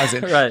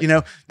 $50,000.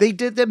 Right. They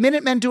did the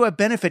Minutemen do a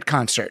benefit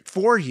concert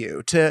for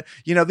you to,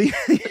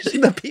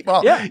 the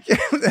people. Yeah.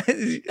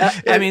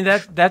 I mean,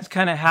 that's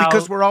kind of how,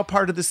 because we're all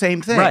part of the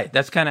same thing. Right.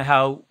 That's kind of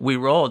how we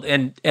rolled.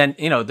 And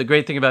the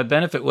great thing about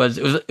benefit was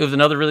it was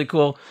another really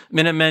cool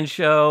Minutemen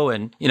show,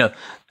 and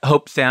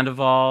Hope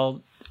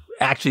Sandoval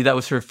actually, that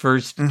was her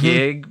first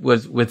gig,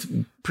 was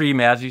with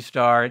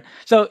pre-Mazzy-Star.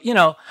 So,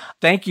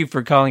 thank you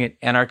for calling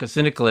it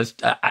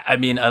anarcho-syndicalist. I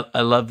mean,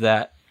 I love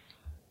that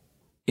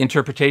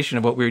interpretation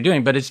of what we were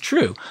doing, but it's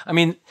true. I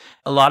mean,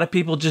 a lot of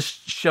people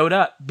just showed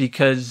up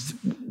because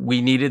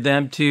we needed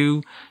them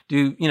to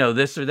do,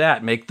 this or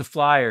that, make the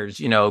flyers,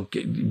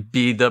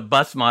 be the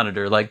bus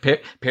monitor. Like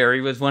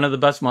Perry was one of the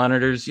bus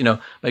monitors.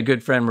 My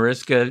good friend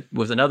Mariska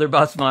was another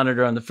bus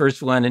monitor on the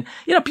first one. And,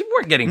 people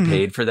weren't getting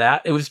paid for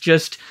that. It was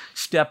just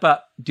step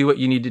up, do what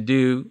you need to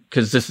do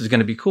because this is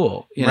going to be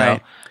cool,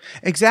 Right.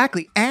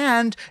 Exactly.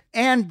 And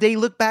they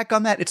look back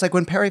on that. It's like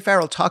when Perry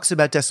Farrell talks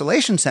about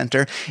Desolation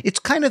Center, it's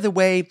kind of the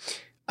way,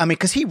 I mean,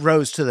 because he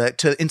rose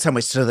in some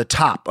ways to the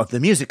top of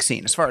the music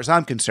scene, as far as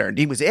I'm concerned.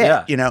 He was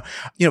it,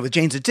 with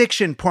Jane's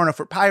Addiction, Porno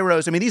for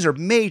Pyros. I mean, these are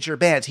major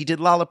bands. He did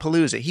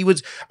Lollapalooza. He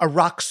was a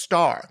rock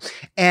star.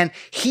 And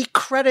he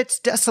credits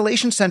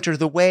Desolation Center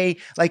the way,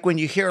 like when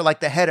you hear like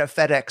the head of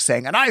FedEx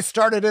saying, and I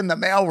started in the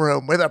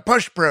mailroom with a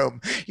push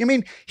broom. You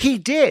mean, he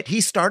did.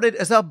 He started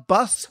as a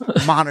bus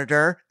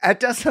monitor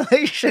at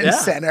Desolation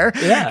Center,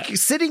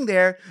 sitting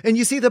there, and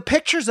you see the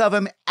pictures of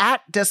him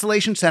at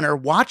Desolation Center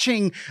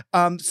watching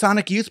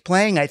Sonic Youth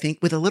playing, I think,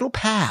 with a little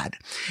pad.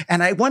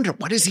 And I wonder,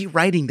 what is he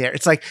writing there?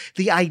 It's like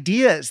the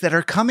ideas that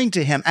are coming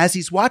to him as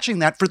he's watching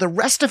that for the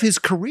rest of his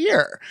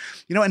career,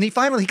 and he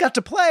finally got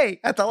to play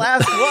at the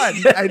last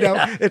one. I know.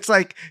 It's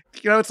like,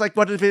 it's like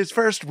one of his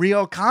first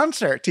real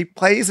concerts. He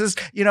plays his,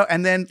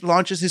 and then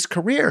launches his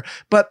career.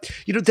 But,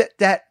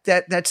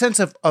 that sense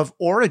of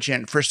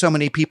origin for so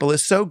many people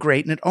is so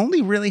great. And it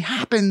only really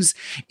happens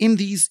in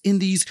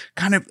these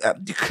kind of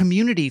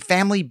community,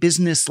 family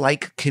business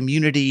like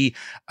community,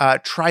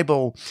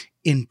 tribal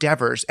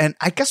endeavors. And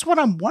I guess what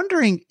I'm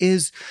wondering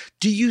is,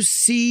 do you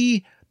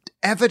see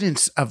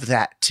evidence of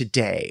that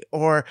today,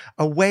 or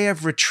a way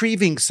of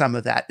retrieving some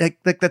of that?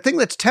 Like the thing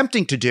that's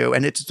tempting to do,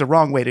 and it's the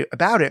wrong way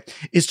about it,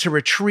 is to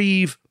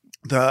retrieve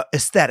the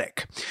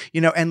aesthetic,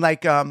 and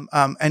like,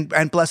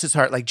 and bless his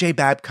heart, like Jay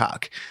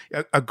Babcock,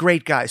 a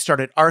great guy,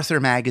 started Arthur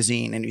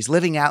magazine, and he's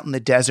living out in the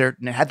desert,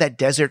 and it had that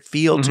desert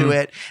feel to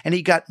it. And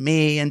he got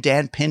me and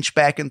Dan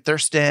Pinchbeck and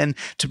Thurston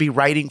to be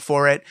writing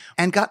for it,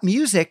 and got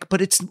music,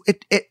 but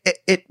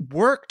it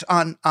worked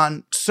on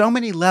so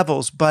many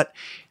levels. But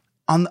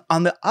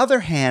on the other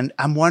hand,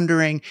 I'm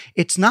wondering,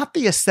 it's not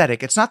the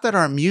aesthetic. It's not that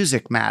our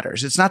music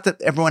matters. It's not that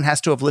everyone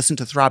has to have listened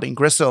to Throbbing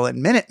Gristle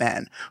and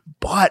Minutemen,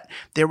 but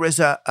there was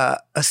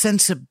a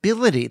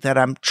sensibility that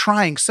I'm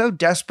trying so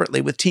desperately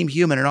with Team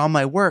Human and all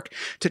my work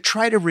to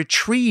try to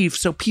retrieve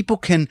so people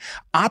can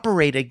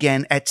operate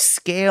again at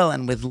scale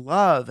and with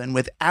love and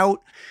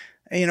without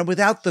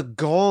the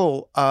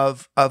goal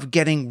of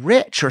getting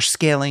rich or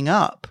scaling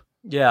up.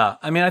 Yeah.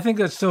 I mean, I think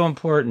that's so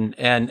important.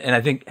 And I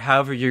think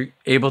however you're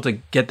able to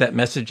get that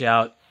message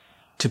out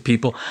to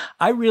people,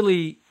 I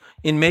really,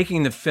 in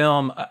making the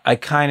film, I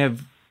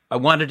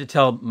wanted to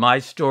tell my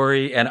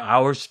story and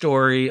our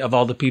story of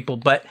all the people,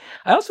 but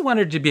I also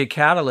wanted to be a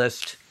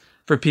catalyst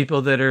for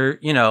people that are,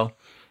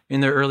 in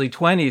their early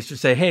 20s to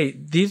say, hey,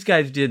 these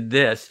guys did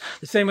this.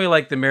 The same way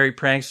like the Merry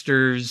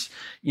Pranksters,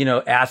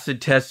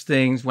 acid test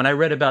things. When I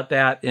read about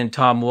that in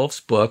Tom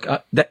Wolfe's book,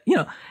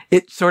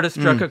 it sort of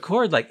struck a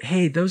chord like,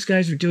 hey, those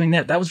guys are doing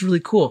that. That was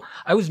really cool.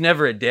 I was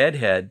never a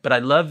Deadhead, but I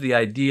love the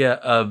idea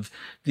of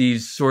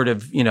these sort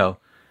of,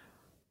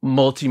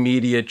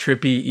 multimedia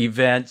trippy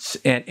events.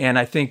 And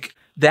I think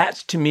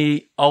that's, to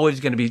me, always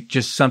going to be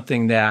just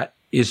something that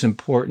is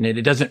important. And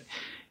it doesn't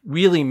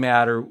really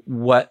matter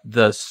what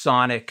the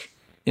sonic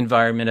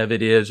environment of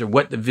it is or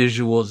what the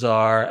visuals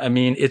are. I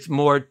mean, it's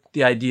more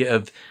the idea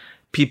of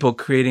people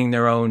creating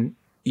their own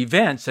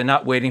events and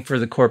not waiting for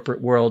the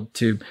corporate world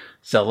to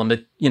sell them a,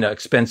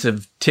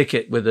 expensive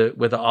ticket with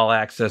a all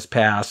access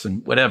pass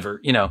and whatever,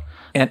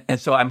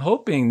 And so I'm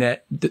hoping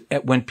that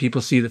when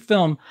people see the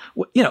film,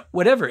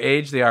 whatever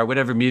age they are,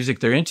 whatever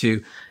music they're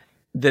into,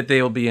 that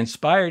they will be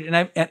inspired.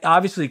 And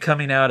obviously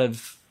coming out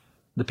of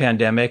the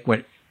pandemic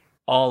when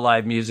all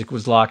live music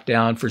was locked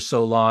down for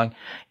so long,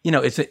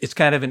 it's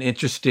kind of an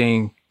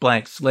interesting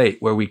blank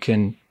slate where we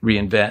can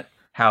reinvent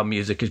how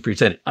music is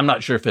presented. I'm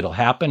not sure if it'll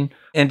happen.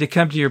 And to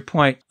come to your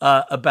point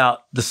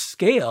about the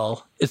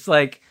scale, it's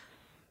like,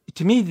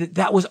 to me,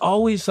 that was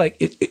always like,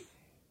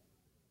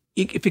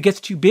 if it gets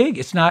too big,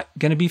 it's not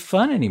going to be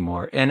fun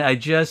anymore. And I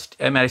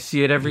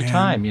see it every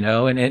time,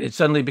 and it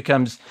suddenly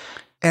becomes...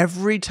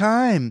 Every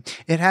time.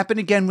 It happened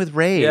again with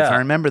raves. Yeah. I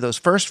remember those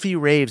first few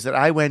raves that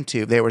I went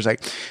to. There was like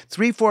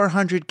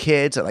 300-400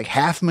 kids at like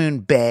Half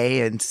Moon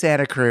Bay in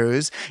Santa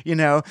Cruz,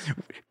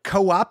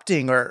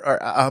 co-opting or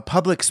a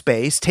public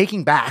space,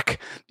 taking back,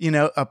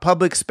 a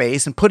public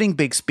space and putting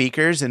big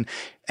speakers and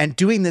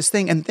doing this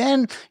thing. And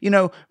then,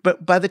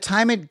 but by the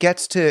time it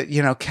gets to,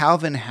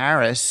 Calvin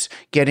Harris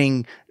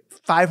getting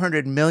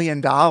 $500 million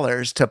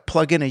to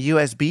plug in a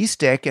USB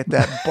stick at the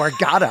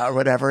Borgata or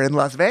whatever in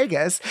Las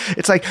Vegas,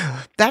 it's like,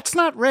 that's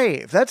not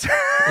rave. That's,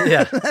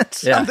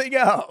 that's something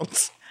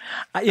else.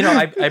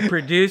 I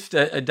produced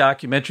a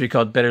documentary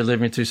called Better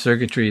Living Through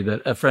Circuitry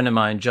that a friend of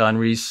mine, John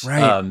Reese,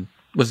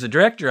 was the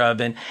director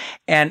of.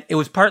 And it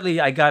was partly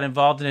I got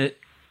involved in it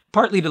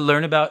partly to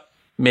learn about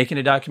making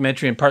a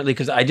documentary and partly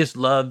because I just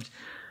loved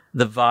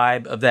the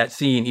vibe of that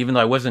scene, even though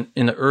I wasn't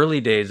in the early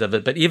days of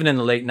it. But even in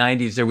the late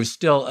 90s, there was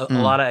still a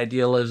lot of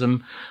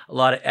idealism, a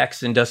lot of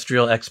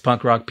ex-industrial,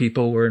 ex-punk rock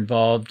people were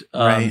involved.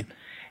 Right.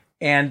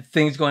 And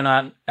things going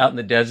on out in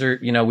the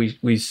desert. You know,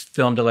 we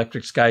filmed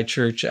Electric Sky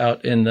Church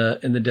out in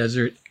the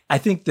desert. I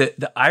think that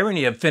the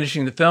irony of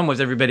finishing the film was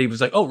everybody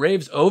was like, oh,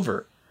 rave's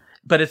over.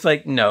 But it's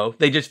like, no,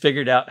 they just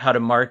figured out how to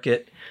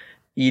market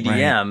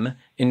EDM. Right.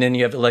 And then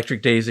you have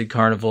Electric Daisy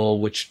Carnival,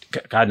 which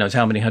God knows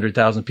how many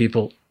 100,000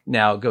 people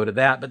now go to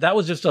that. But that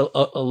was just a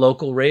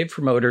local rave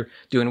promoter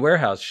doing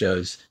warehouse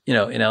shows, you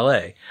know, in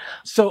LA.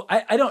 So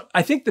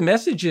I think the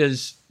message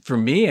is, for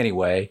me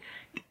anyway,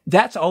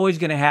 that's always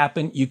going to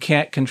happen. You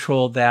can't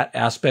control that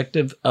aspect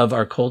of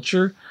our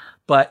culture,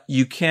 but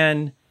you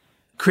can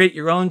create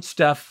your own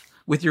stuff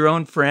with your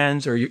own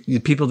friends or the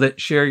people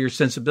that share your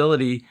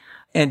sensibility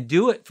and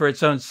do it for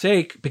its own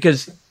sake,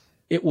 because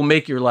it will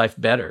make your life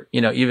better, you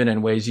know, even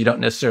in ways you don't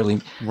necessarily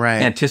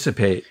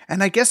anticipate.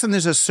 And I guess then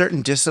there's a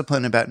certain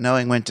discipline about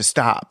knowing when to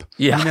stop.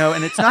 Yeah. You know,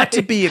 and it's not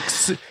to be,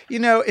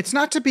 it's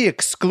not to be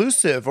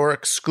exclusive or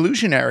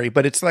exclusionary,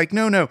 but it's like,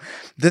 no,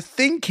 the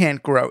thing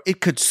can't grow. It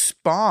could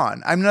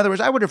spawn. I mean, in other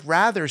words, I would have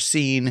rather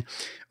seen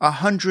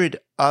 100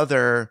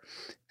 other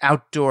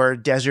outdoor,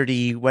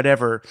 deserty,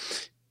 whatever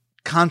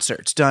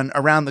concerts done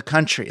around the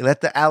country.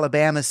 Let the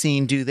Alabama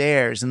scene do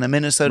theirs and the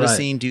Minnesota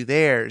scene do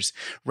theirs,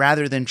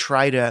 rather than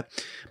try to,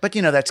 but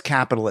you know, that's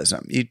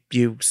capitalism.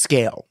 You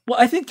scale.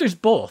 Well, I think there's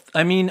both.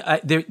 I mean,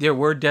 there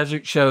were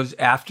desert shows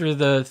after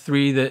the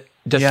 3 that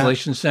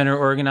Desolation Center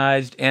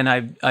organized. And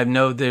I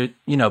know that,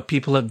 you know,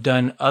 people have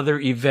done other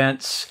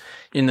events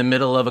in the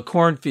middle of a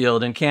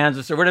cornfield in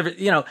Kansas or whatever,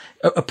 you know,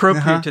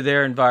 appropriate to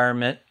their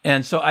environment.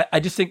 And so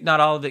I just think not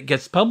all of it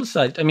gets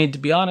publicized. I mean, to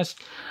be honest,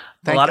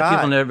 a lot of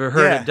people never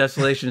heard of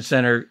Desolation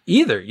Center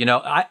either. You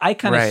know, I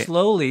kind of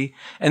slowly,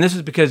 and this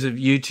is because of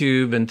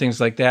YouTube and things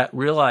like that,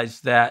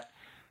 realized that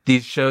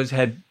these shows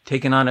had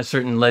taken on a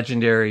certain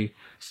legendary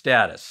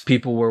status.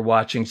 People were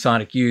watching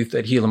Sonic Youth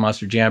at Gila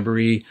Monster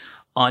Jamboree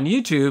on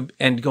YouTube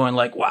and going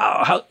like,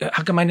 wow,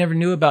 how come I never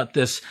knew about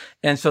this?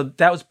 And so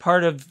that was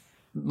part of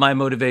my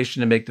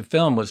motivation to make the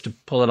film, was to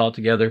pull it all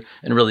together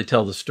and really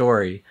tell the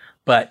story.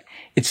 But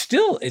it's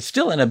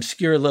still an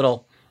obscure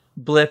little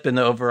blip in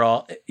the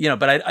overall, you know,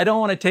 but I don't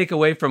want to take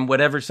away from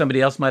whatever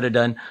somebody else might have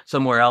done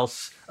somewhere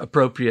else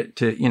appropriate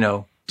to, you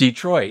know,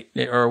 Detroit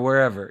or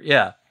wherever.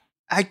 Yeah.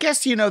 I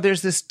guess, you know,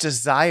 there's this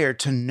desire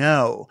to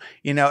know,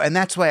 you know, and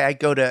that's why I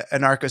go to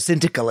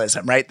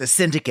anarcho-syndicalism, right? The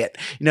syndicate,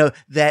 you know,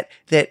 that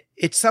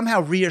it's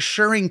somehow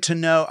reassuring to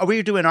know, oh,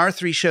 we're doing our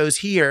 3 shows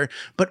here,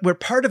 but we're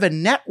part of a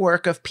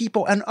network of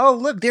people. And, oh,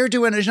 look, they're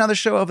doing another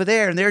show over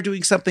there and they're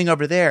doing something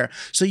over there.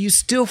 So you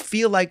still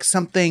feel like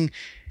something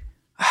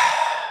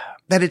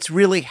that it's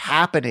really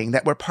happening,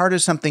 that we're part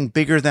of something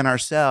bigger than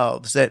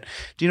ourselves. That,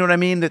 do you know what I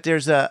mean? That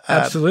there's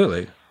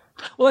absolutely.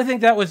 Well, I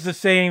think that was the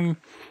same,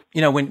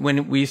 you know,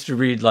 when we used to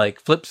read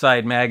like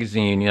Flipside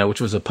magazine, you know, which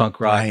was a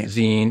punk rock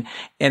zine,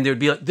 and there'd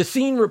be like the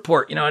scene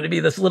report, you know, it'd be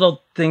this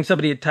little thing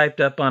somebody had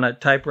typed up on a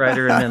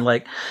typewriter and then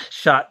like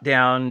shot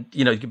down,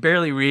 you know, you could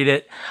barely read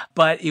it,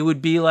 but it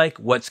would be like,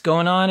 what's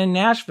going on in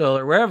Nashville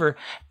or wherever.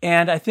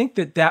 And I think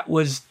that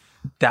was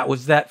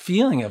that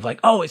feeling of like,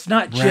 oh, it's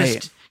not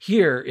just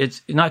here,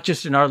 it's not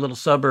just in our little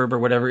suburb or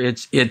whatever.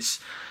 It's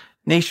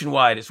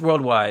nationwide, it's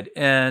worldwide.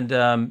 And,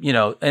 you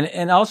know,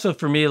 and also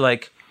for me,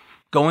 like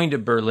going to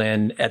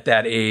Berlin at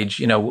that age,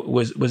 you know,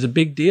 was a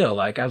big deal.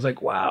 Like I was like,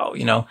 wow,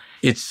 you know,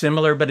 it's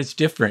similar, but it's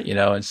different, you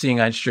know, and seeing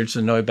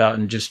Einstürzen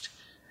Neubauten just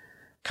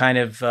kind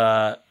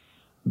of,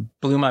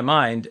 blew my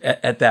mind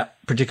at that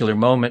particular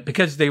moment,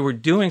 because they were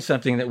doing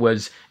something that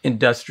was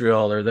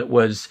industrial or that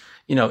was,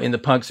 you know, in the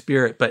punk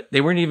spirit, but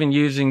they weren't even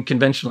using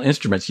conventional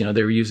instruments. You know,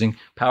 they were using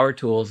power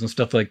tools and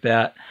stuff like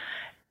that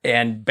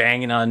and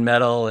banging on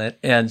metal.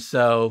 And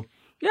so,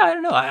 yeah, I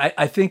don't know.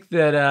 I think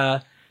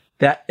that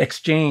that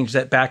exchange,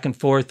 that back and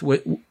forth,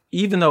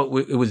 even though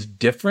it was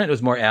different, it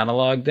was more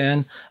analog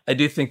then, I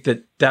do think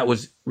that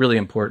was really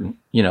important,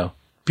 you know,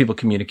 people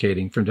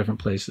communicating from different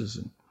places.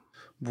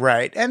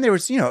 Right. And there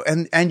was, you know,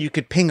 and you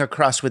could ping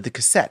across with the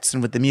cassettes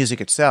and with the music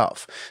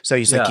itself. So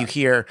it's like you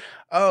hear,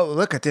 oh,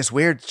 look at this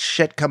weird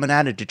shit coming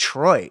out of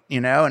Detroit,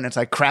 you know, and it's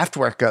like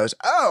Kraftwerk goes,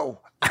 oh,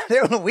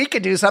 we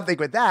could do something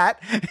with that,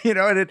 you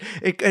know, and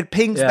it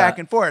pings back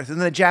and forth.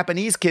 And then the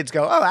Japanese kids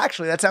go, oh,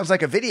 actually, that sounds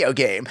like a video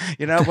game.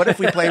 You know, what if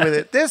we play with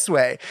it this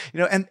way? You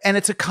know, and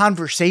it's a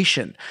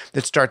conversation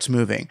that starts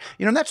moving.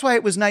 You know, and that's why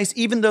it was nice,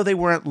 even though they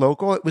weren't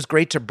local, it was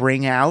great to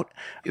bring out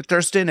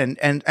Thurston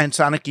and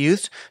Sonic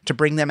Youth, to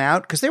bring them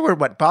out, because they were,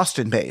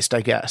 Boston-based,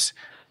 I guess.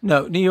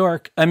 No, New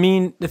York. I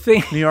mean, the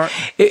thing, New York.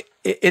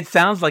 It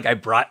sounds like I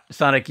brought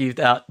Sonic Youth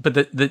out, but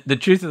the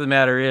truth of the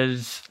matter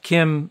is,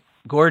 Kim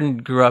Gordon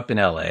grew up in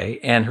LA,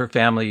 and her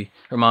family,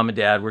 her mom and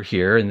dad were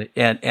here,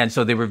 and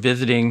so they were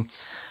visiting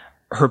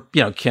her.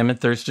 You know, Kim and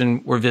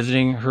Thurston were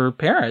visiting her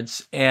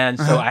parents, and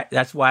so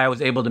that's why I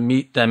was able to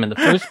meet them in the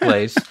first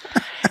place.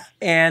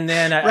 And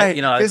then, right.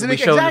 we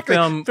showed the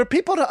film. For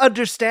people to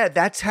understand,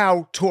 that's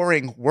how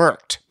touring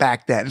worked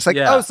back then. It's like,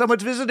 oh,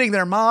 someone's visiting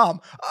their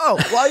mom. Oh,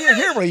 while you're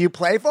here, will you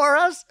play for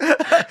us?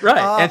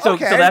 Right. And so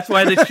that's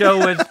why the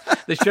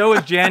show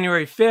was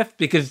January 5th,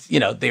 because,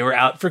 they were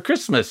out for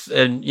Christmas.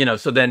 And,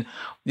 so then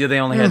they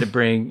only had to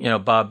bring,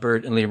 Bob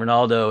Burt and Lee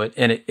Ronaldo.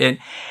 And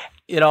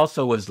it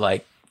also was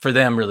like, for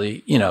them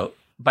really,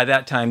 by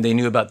that time they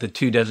knew about the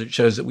 2 desert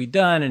shows that we'd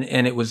done.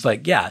 And it was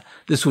like, yeah,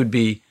 this would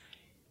be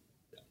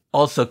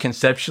also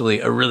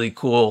conceptually a really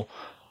cool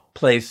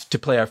place to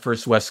play our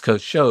first West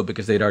Coast show,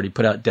 because they'd already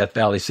put out Death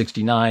Valley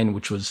 69,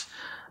 which was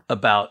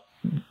about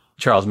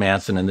Charles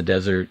Manson in the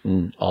desert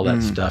and all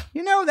that stuff.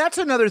 That's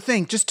another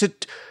thing. Just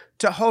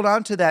to hold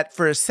on to that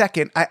for a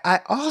second,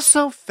 I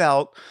also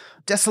felt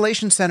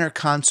Desolation Center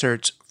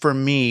concerts for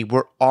me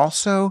were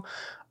also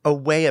a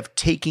way of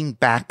taking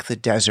back the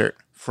desert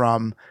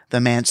from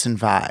the Manson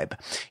vibe.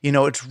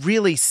 It's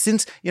really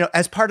since,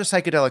 as part of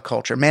psychedelic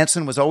culture,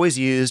 Manson was always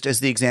used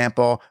as the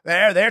example.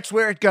 That's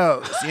where it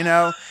goes.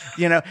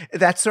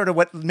 That's sort of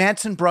what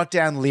Manson brought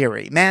down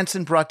Leary.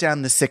 Manson brought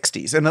down the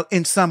 60s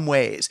in some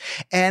ways.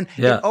 And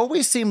it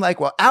always seemed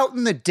like, well, out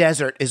in the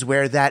desert is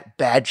where that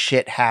bad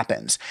shit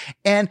happens.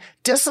 And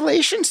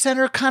Desolation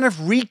Center kind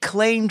of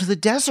reclaimed the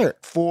desert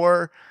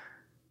for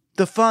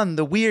the fun,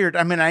 the weird.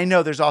 I mean, I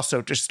know there's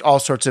also just all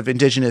sorts of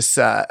indigenous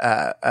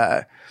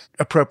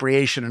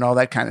appropriation and all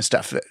that kind of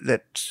stuff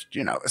that's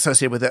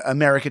associated with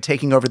America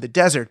taking over the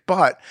desert.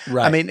 But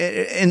right. I mean,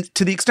 and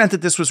to the extent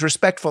that this was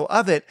respectful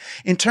of it,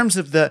 in terms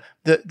of the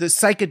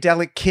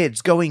psychedelic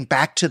kids going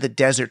back to the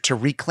desert to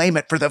reclaim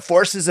it for the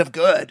forces of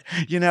good,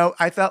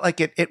 I felt like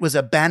it was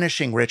a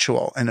banishing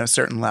ritual in a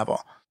certain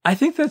level. I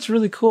think that's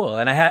really cool.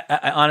 And I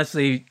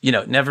honestly,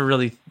 never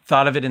really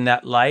thought of it in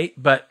that light.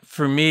 But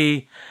for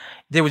me,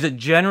 there was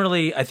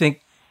generally, I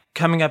think,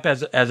 coming up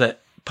as a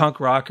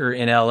punk rocker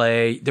in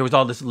LA, there was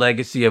all this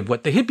legacy of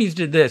what the hippies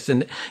did this,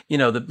 and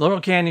the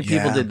Laurel Canyon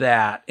people did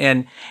that,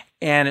 and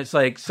it's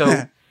like,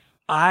 so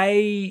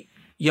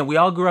we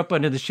all grew up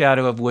under the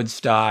shadow of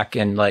Woodstock,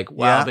 and like,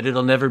 wow, but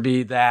it'll never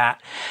be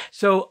that.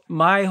 So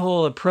my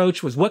whole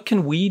approach was, what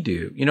can we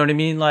do? You know what I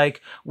mean? Like,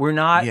 we're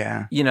not,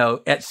 at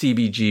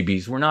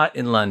CBGB's, we're not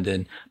in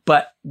London,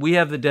 but we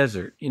have the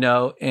desert,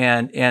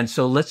 and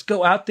so let's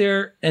go out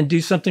there and do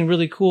something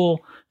really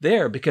cool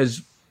there,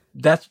 because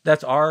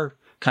that's our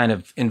kind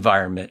of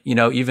environment,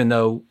 even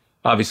though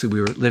obviously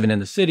we were living in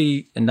the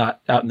city and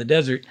not out in the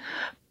desert.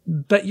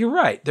 But you're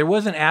right. There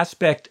was an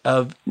aspect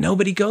of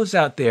nobody goes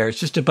out there. It's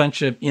just a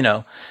bunch of,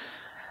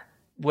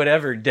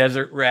 whatever,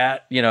 desert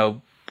rat,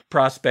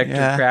 prospector,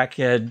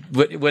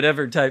 crackhead,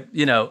 whatever type,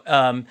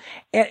 and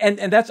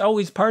that's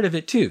always part of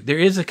it too. There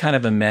is a kind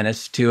of a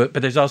menace to it,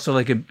 but there's also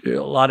like a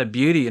lot of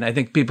beauty. And I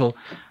think people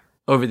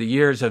over the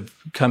years have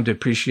come to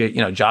appreciate,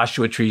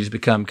 Joshua Tree's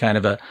become kind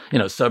of a,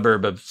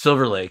 suburb of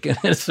Silver Lake in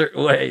a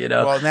certain way,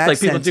 Well, in that like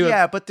sense, people do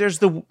but there's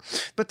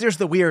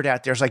the weird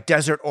out there. There's like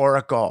Desert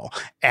Oracle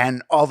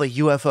and all the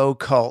UFO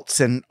cults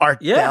and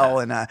Art Bell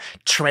and a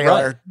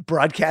trailer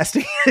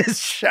broadcasting his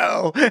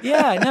show.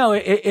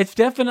 It's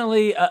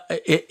definitely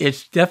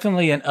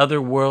an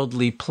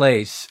otherworldly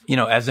place,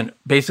 as an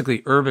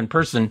basically urban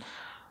person.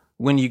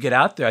 When you get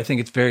out there, I think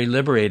it's very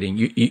liberating.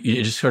 You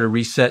just sort of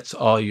resets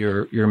all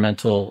your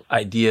mental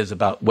ideas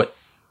about what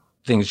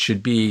things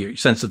should be, your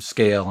sense of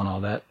scale and all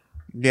that.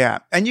 Yeah.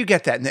 And you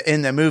get that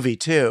in the movie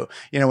too.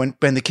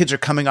 When the kids are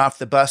coming off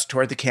the bus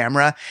toward the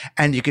camera,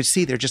 and you could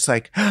see they're just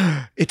like,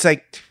 it's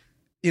like,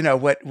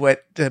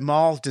 what the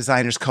mall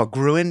designers call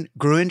Gruen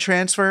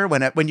transfer.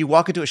 When you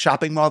walk into a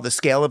shopping mall, the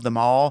scale of the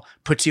mall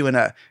puts you in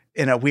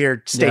a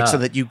weird state so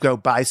that you go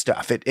buy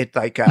stuff. It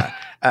like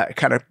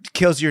kind of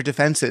kills your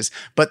defenses.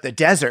 But the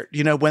desert,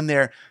 when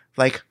they're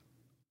like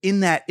in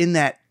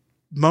that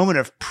moment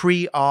of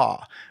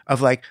pre-awe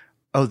of like,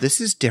 oh, this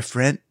is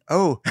different.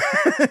 Oh,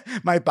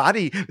 my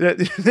body,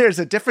 there's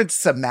a different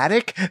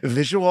somatic,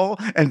 visual,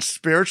 and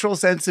spiritual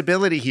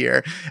sensibility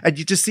here. And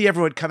you just see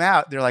everyone come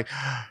out. They're like,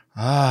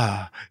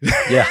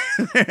 yeah.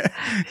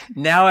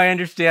 Now I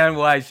understand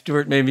why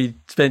Stuart made me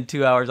spend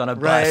 2 hours on a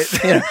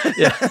bus. Right.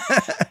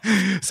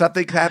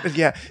 Something happened.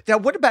 Yeah. Now,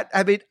 what about,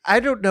 I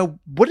don't know.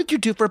 What did you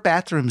do for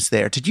bathrooms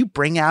there? Did you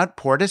bring out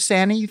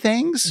Portisani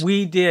things?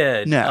 We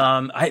did.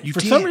 No.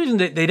 Some reason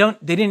they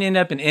didn't end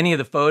up in any of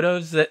the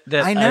photos that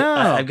I know.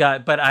 I've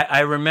got, but I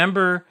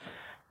remember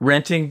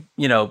renting,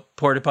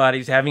 porta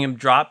potties, having them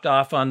dropped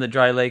off on the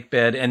dry lake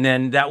bed. And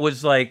then that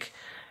was like,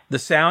 the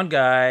sound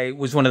guy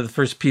was one of the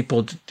first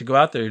people to go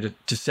out there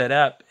to set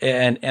up.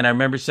 And I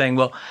remember saying,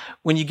 well,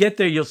 when you get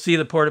there, you'll see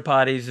the porta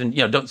potties, and,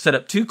 don't set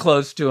up too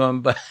close to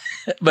them. But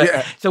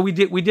so we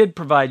did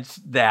provide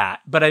that.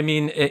 But I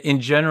mean,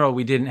 in general,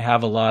 we didn't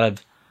have a lot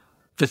of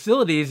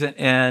facilities,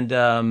 and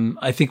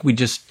I think we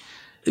just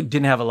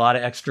didn't have a lot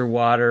of extra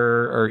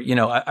water, or,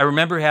 I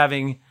remember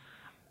having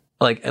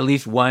like at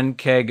least one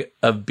keg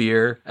of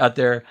beer out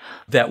there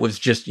that was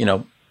just,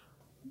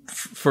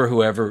 for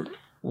whoever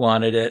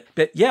wanted it.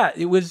 But yeah,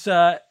 it was,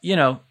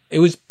 it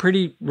was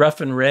pretty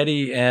rough and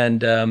ready.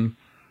 And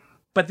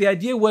But the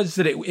idea was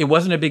that it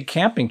wasn't a big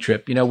camping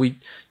trip. You know, we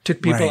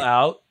took people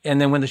out,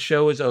 and then when the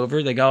show was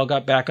over, they all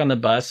got back on the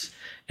bus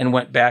and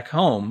went back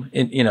home.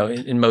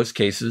 In most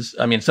cases,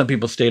 I mean, some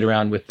people stayed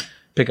around with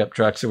pickup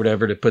trucks or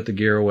whatever to put the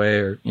gear away,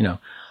 or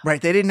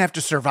Right, they didn't have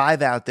to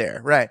survive out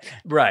there.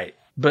 Right.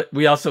 But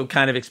we also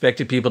kind of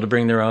expected people to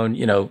bring their own,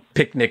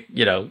 picnic,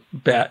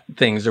 bat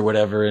things or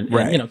whatever,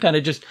 and kind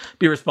of just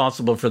be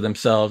responsible for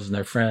themselves and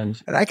their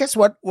friends. And I guess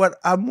what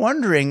I'm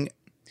wondering,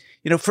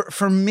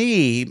 for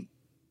me,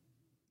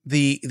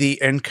 the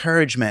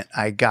encouragement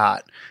I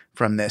got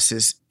from this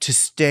is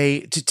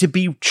to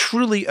be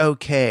truly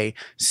okay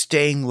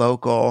staying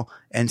local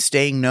and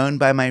staying known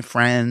by my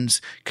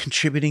friends,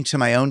 contributing to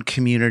my own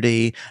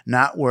community,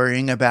 not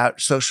worrying about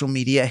social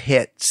media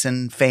hits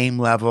and fame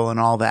level and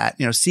all that,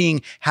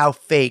 seeing how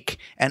fake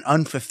and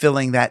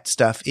unfulfilling that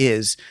stuff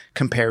is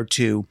compared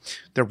to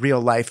the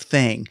real life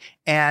thing.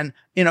 And,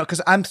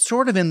 because I'm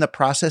sort of in the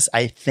process,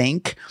 I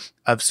think,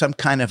 of some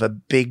kind of a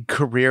big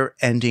career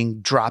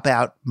ending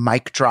dropout,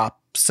 mic drop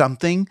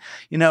something,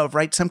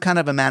 write some kind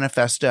of a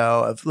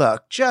manifesto of,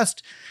 look,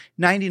 just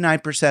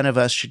 99% of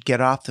us should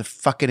get off the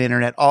fucking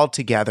internet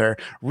altogether,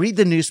 read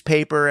the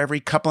newspaper every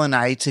couple of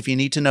nights if you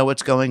need to know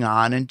what's going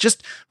on, and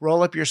just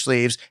roll up your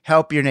sleeves,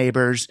 help your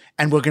neighbors,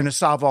 and we're going to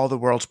solve all the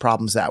world's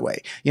problems that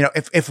way.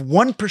 If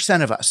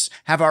 1% of us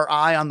have our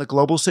eye on the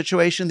global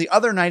situation, the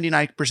other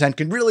 99%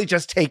 can really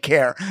just take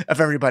care of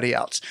everybody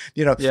else.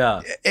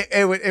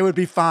 It would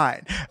be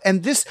fine.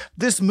 And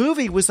this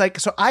movie was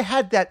like, so I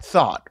had that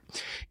thought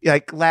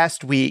like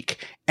last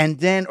week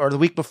or the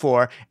week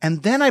before,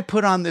 and then I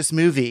put on this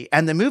movie,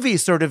 and the movie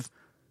sort of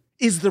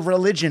is the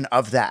religion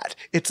of that.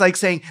 It's like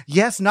saying,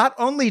 yes, not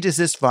only is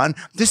this fun,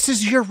 this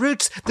is your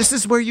roots. This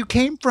is where you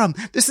came from.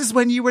 This is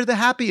when you were the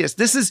happiest.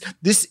 This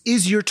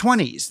is your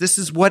 20s. This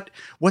is what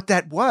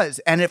that was.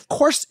 And of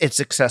course it's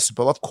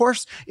accessible. Of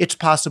course it's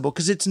possible,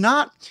 because it's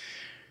not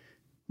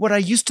what I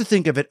used to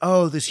think of it,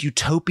 this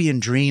utopian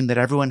dream that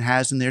everyone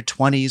has in their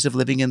 20s of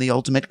living in the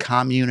ultimate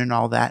commune and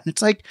all that. And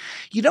it's like,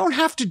 you don't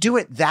have to do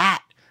it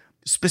that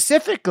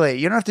specifically.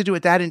 You don't have to do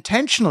it that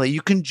intentionally.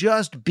 You can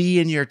just be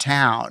in your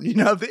town.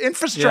 The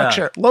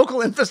infrastructure,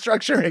 local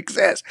infrastructure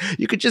exists.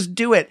 You could just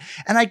do it.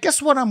 And I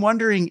guess what I'm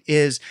wondering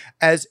is,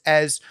 as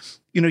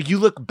you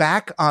look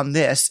back on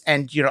this,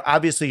 and,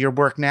 obviously your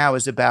work now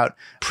is about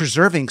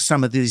preserving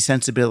some of these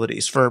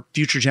sensibilities for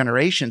future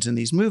generations in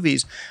these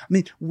movies. I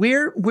mean,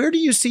 where do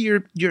you see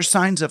your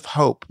signs of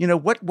hope?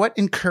 What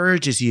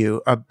encourages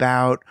you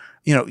about,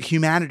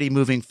 humanity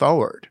moving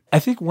forward? I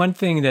think one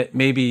thing that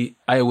maybe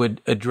I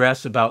would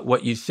address about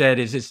what you said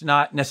is it's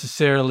not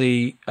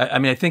necessarily,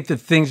 I think the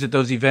things that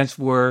those events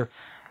were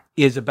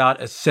is about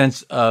a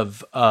sense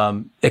of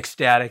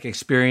ecstatic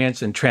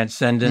experience and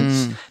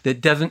transcendence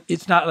that doesn't,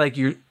 it's not like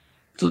we're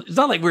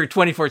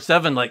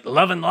 24/7 like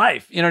loving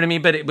life, you know what I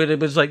mean? But it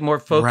was like more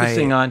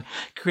focusing on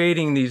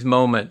creating these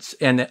moments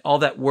and all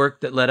that work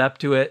that led up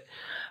to it.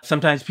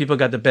 Sometimes people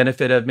got the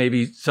benefit of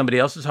maybe somebody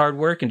else's hard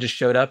work and just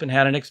showed up and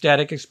had an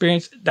ecstatic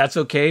experience. That's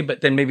okay. But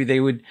then maybe they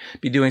would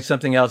be doing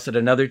something else at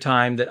another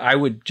time that I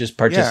would just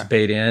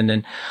participate in.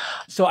 And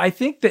so I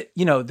think that,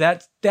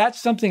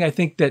 that's something I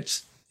think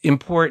that's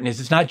important,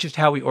 is it's not just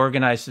how we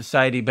organize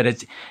society, but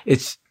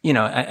it's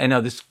I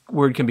know this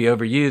word can be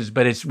overused,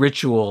 but it's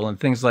ritual and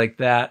things like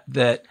that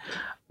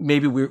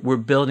maybe we're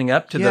building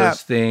up to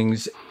those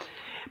things.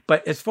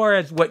 But as far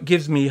as what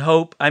gives me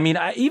hope,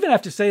 I even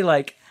have to say,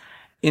 like,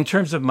 in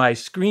terms of my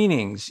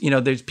screenings,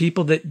 there's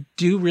people that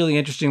do really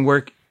interesting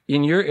work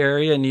in your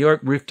area, in New York,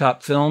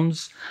 Rooftop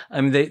Films.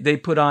 They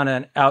put on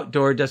an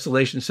outdoor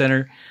Desolation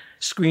Center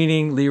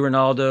screening. Lee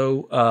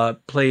Ronaldo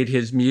played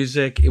his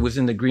music. It was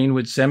in the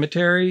Greenwood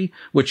Cemetery,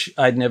 which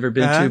I'd never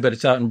been to, but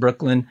it's out in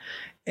Brooklyn.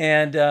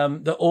 And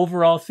the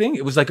overall thing,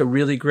 it was like a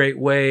really great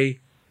way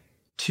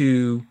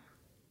to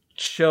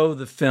show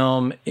the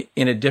film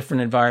in a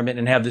different environment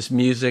and have this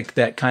music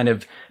that kind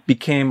of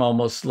became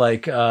almost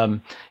like,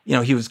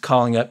 he was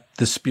calling up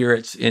the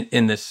spirits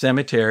in this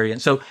cemetery.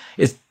 And so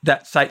it's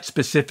that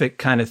site-specific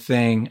kind of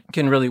thing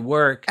can really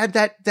work. And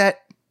that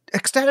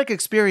ecstatic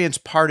experience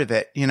part of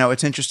it,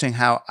 it's interesting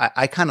how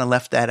I kind of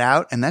left that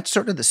out, and that's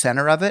sort of the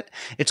center of it.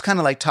 It's kind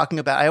of like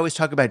I always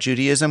talk about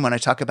Judaism when I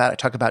talk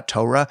about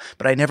Torah,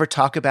 but I never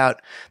talk about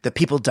the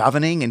people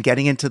davening and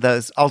getting into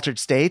those altered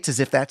states as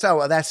if that's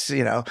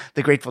the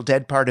Grateful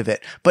Dead part of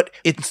it. But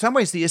in some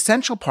ways, the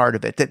essential part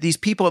of it, that these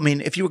people,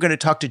 if you were going to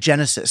talk to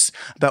Genesis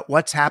about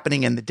what's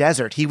happening in the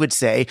desert, he would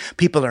say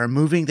people are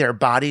moving their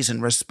bodies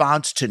in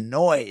response to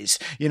noise,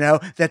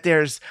 that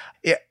there's,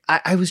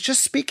 I was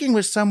just speaking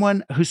with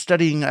someone who's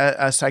studying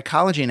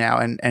psychology now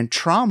and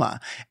trauma,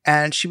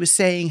 and she was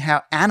saying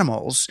how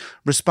animals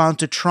respond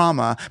to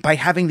trauma by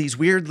having these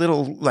weird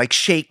little like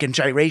shake and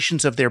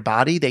gyrations of their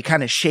body. They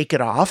kind of shake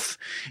it off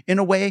in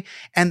a way,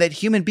 and that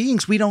human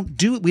beings, we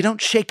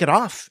don't shake it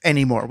off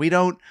anymore. We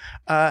don't,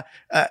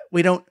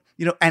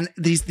 and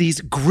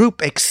these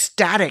group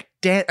ecstatic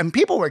dance, and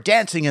people were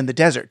dancing in the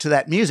desert to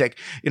that music.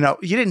 You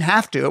didn't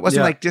have to. It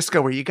wasn't like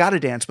disco where you got to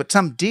dance, but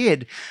some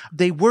did.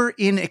 They were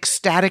in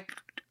ecstatic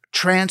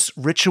trance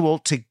ritual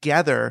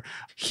together,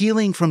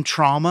 healing from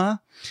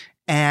trauma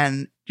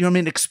and,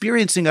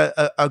 experiencing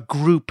a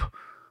group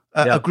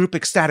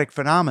ecstatic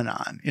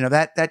phenomenon.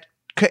 That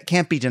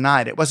can't be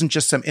denied. It wasn't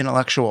just some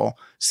intellectual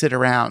sit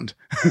around.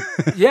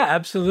 Yeah,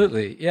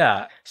 absolutely.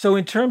 Yeah. So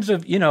in terms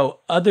of,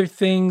 other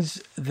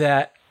things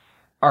that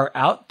are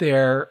out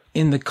there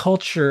in the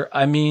culture,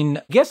 I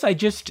guess I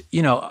just,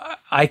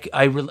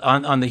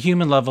 on the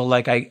human level,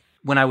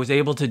 when I was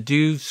able to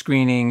do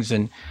screenings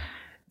and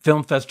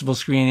film festival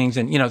screenings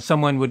and,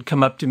 someone would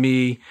come up to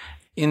me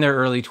in their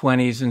early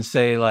 20s and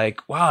say wow,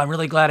 I'm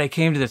really glad I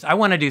came to this. I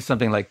want to do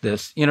something like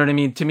this. You know what I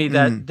mean? To me,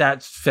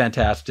 that's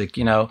fantastic.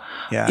 Yeah.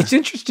 It's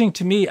interesting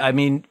to me. I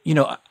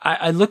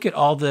look at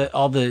all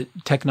the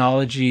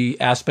technology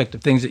aspect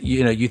of things that,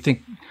 you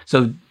think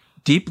so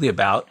deeply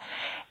about.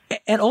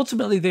 And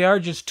ultimately, they are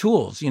just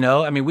tools, we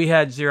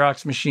had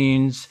Xerox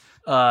machines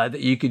that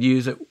you could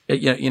use at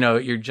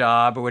your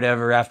job or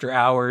whatever after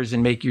hours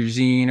and make your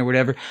zine or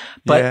whatever.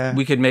 But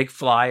we could make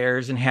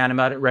flyers and hand them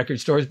out at record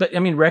stores. But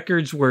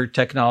records were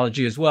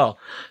technology as well.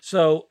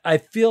 So I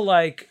feel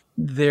like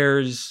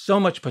there's so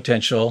much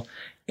potential.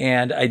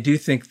 And I do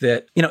think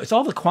that, it's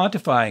all the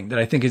quantifying that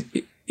I think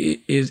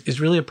is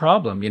really a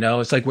problem.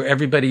 It's like where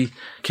everybody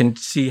can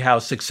see how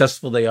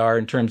successful they are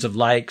in terms of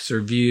likes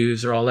or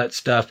views or all that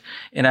stuff.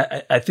 And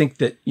I think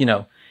that,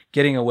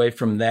 getting away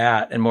from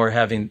that and more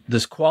having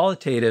this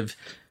qualitative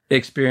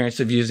experience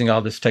of using all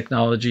this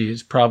technology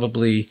is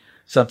probably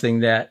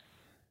something that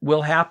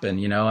will happen.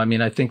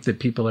 I think that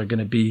people are going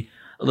to be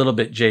a little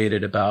bit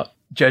jaded about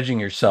judging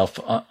yourself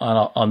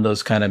on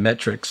those kind of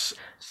metrics.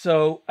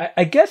 So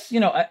I guess,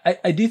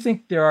 I do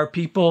think there are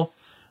people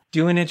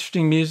doing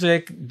interesting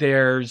music.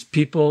 There's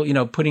people,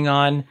 putting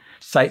on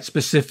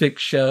site-specific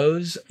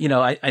shows.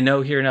 I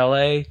know here in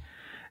LA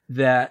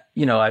that,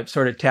 I've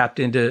sort of tapped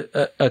into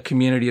a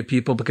community of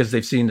people because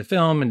they've seen the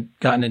film and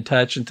gotten in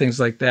touch and things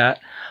like that.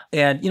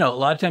 And, a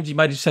lot of times you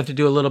might just have to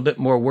do a little bit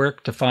more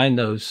work to find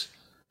those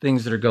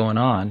things that are going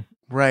on.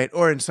 Right.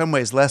 Or in some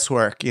ways, less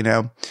work,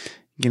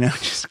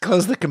 just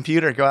close the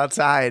computer, go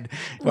outside,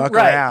 walk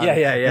around.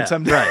 Yeah.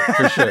 Right,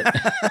 for sure.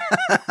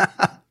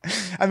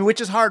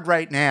 Which is hard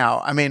right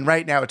now.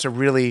 Right now it's a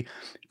really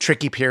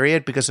tricky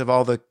period because of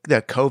all the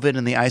COVID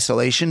and the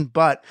isolation.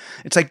 But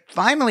it's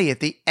finally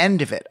at the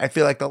end of it, I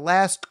feel like the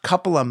last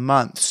couple of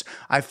months,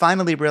 I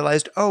finally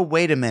realized, oh,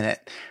 wait a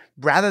minute.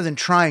 Rather than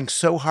trying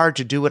so hard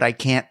to do what I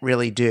can't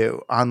really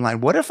do online,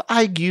 what if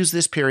I use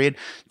this period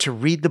to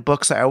read the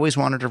books I always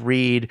wanted to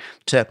read,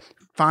 to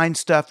find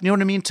stuff, you know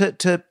what I mean?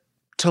 To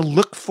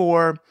look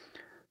for,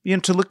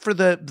 to look for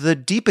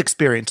the deep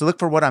experience, to look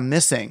for what I'm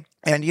missing.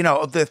 And,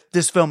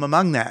 this film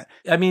among that.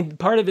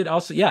 Part of it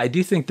also, I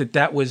do think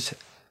that was,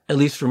 at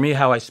least for me,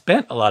 how I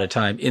spent a lot of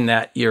time in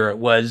that era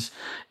was,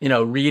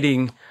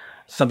 reading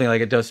something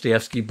like a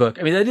Dostoevsky book.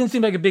 That didn't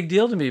seem like a big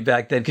deal to me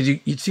back then because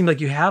it seemed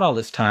like you had all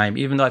this time,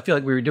 even though I feel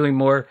like we were doing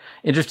more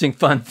interesting,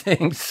 fun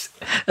things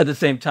at the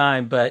same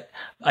time. But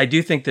I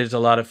do think there's a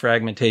lot of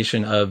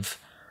fragmentation of,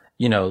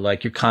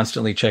 you're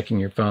constantly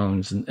checking your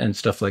phones and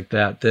stuff like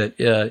that.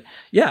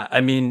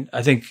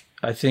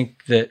 I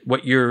think that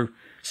what you're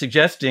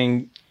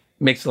suggesting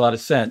makes a lot of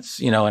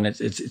sense, and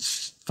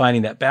it's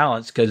finding that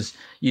balance because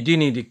you do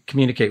need to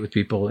communicate with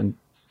people and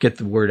get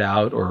the word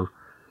out or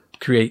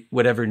create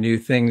whatever new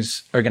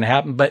things are going to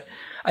happen. But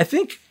I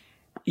think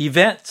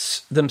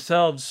events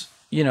themselves,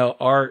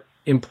 are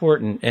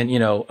important and,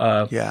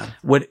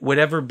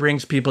 whatever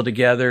brings people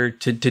together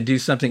to do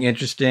something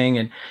interesting.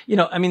 And,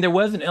 there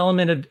was an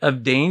element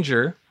of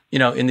danger,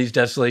 in these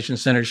Desolation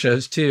Center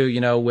shows too,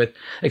 with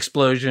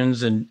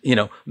explosions and,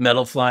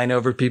 metal flying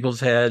over people's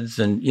heads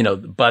and, the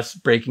bus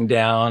breaking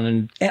down.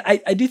 And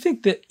I do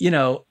think that,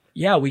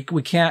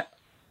 we can't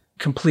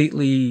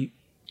completely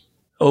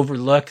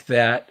overlook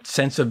that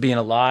sense of being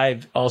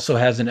alive also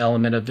has an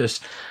element of this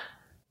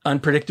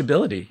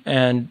unpredictability.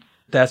 And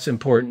that's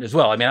important as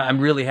well. I'm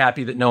really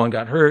happy that no one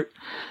got hurt.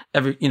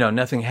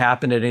 Nothing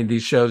happened at any of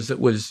these shows that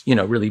was,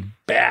 really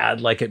bad,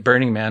 like at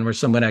Burning Man, where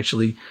someone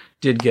actually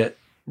did get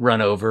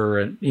run over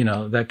and,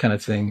 that kind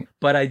of thing.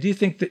 But I do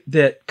think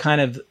that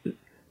kind of,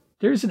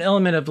 there's an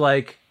element of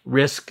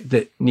risk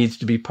that needs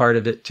to be part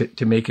of it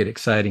to make it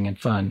exciting and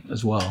fun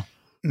as well.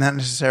 Not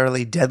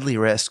necessarily deadly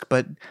risk,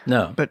 but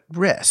no, but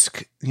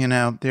risk.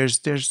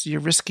 There's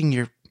you're risking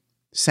your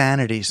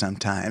sanity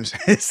sometimes.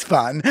 It's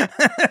fun.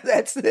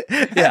 that's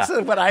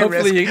what I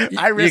Hopefully risk.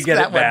 I risk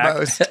that one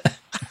most.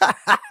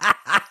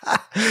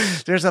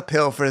 There's a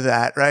pill for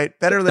that, right?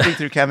 Better living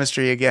through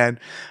chemistry again.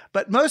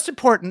 But most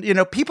important,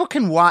 people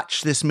can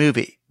watch this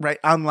movie, right,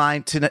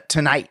 online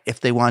tonight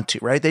if they want to,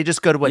 right? They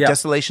just go to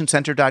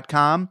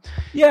desolationcenter.com.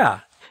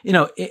 Yeah.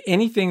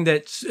 Anything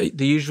that's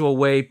the usual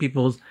way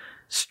people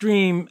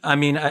stream.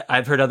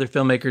 I've heard other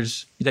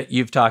filmmakers that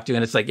you've talked to,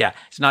 and it's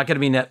it's not going to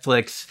be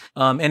Netflix.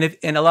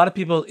 And a lot of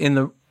people in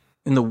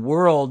the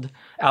world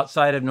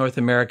outside of North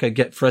America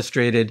get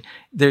frustrated.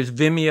 There's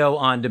Vimeo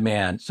on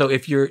demand. So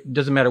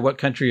doesn't matter what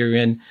country you're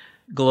in,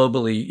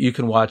 globally, you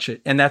can watch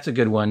it. And that's a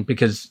good one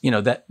because,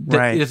 that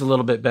right. is a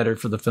little bit better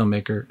for the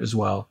filmmaker as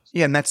well.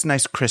 Yeah. And that's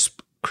nice,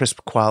 crisp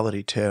crisp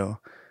quality too.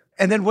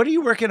 And then what are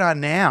you working on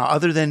now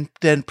other than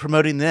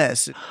promoting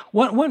this?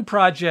 One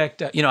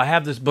project, I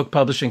have this book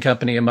publishing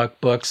company, Amok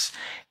Books,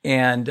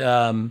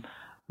 and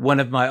one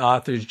of my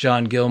authors,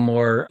 John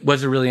Gilmore,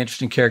 was a really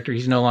interesting character.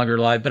 He's no longer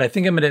alive, but I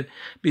think I'm going to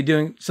be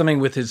doing something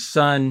with his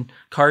son,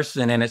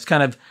 Carson, and it's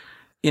kind of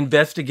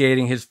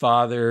investigating his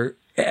father,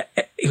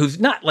 who's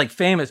not like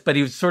famous, but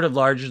he was sort of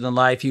larger than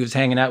life. He was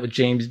hanging out with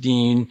James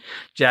Dean,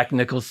 Jack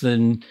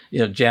Nicholson,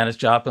 Janis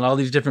Joplin, all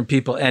these different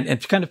people,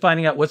 and kind of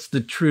finding out what's the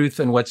truth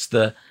and what's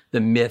the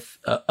myth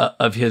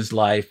of his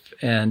life.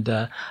 And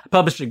I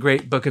published a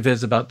great book of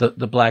his about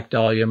the Black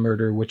Dahlia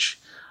murder, which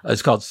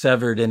is called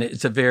Severed, and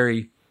it's a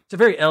very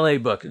LA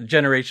book, a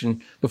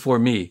generation before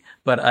me.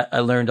 But I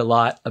learned a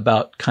lot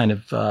about kind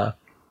of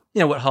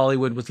what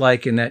Hollywood was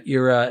like in that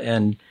era,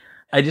 and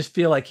I just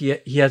feel like he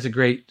has a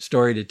great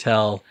story to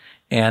tell,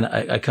 and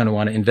I kind of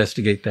want to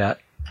investigate that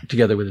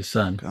together with his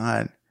son.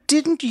 God,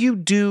 didn't you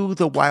do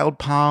the Wild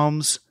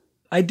Palms?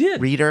 I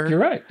did. Reader? You're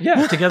right.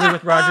 Yeah, together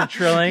with Roger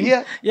Trilling.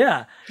 Yeah.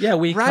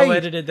 We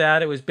co-edited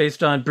that. It was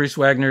based on Bruce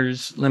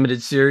Wagner's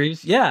limited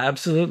series. Yeah,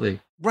 absolutely.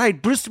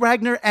 Right. Bruce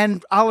Wagner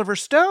and Oliver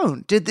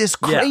Stone did this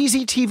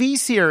crazy TV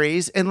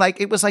series, and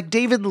it was like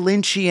David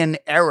Lynchian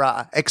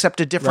era, except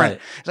a different.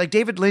 Right. It's like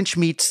David Lynch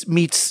meets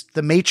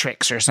The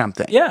Matrix or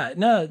something. Yeah.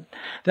 No,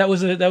 that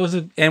was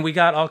and we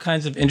got all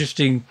kinds of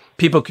interesting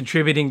people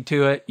contributing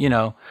to it.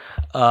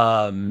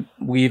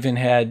 We even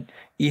had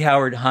E.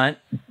 Howard Hunt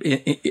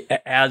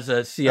as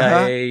a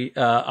CIA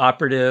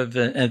operative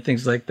and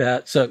things like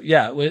that. So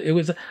yeah,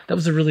 that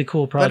was a really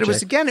cool project. But it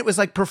was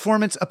like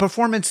a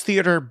performance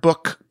theater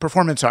book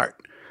performance art.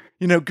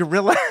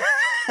 Guerrilla.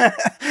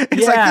 It's like,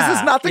 this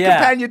is not the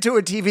companion to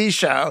a TV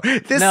show.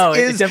 This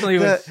is definitely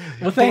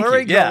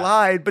blurring the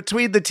line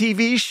between the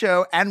TV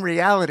show and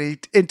reality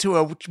into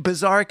a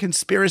bizarre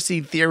conspiracy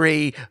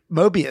theory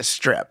Mobius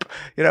strip.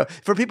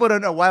 For people who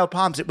don't know Wild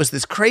Palms, it was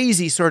this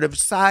crazy sort of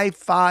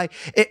sci-fi.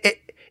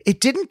 It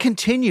didn't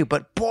continue,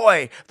 but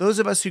boy, those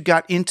of us who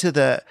got into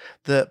the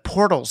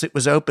portals it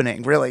was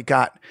opening really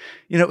got,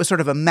 it was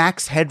sort of a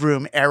Max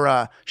Headroom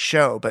era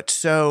show, but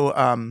so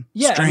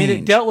strange. I mean,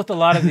 it dealt with a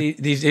lot of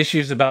these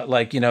issues about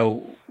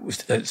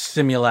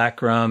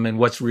simulacrum and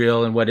what's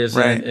real and what isn't,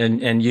 right.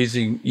 and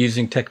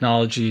using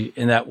technology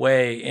in that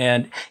way.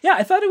 And yeah,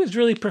 I thought it was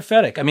really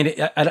prophetic. I mean,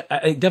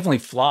 I definitely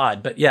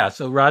flawed, but yeah.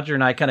 So Roger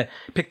and I kind of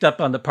picked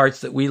up on the parts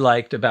that we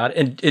liked about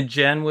it, and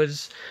Jen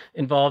was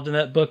involved in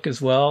that book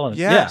as well. And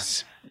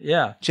yes.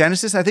 Yeah.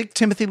 Genesis, I think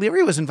Timothy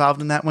Leary was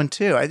involved in that one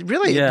too. It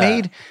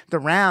made the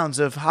rounds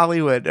of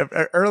Hollywood,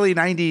 early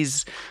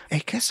 90s, I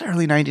guess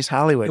early 90s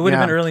Hollywood. It would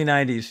have been early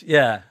 90s,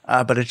 yeah.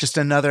 But it's just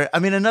another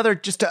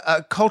just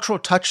a cultural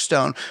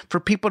touchstone for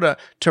people to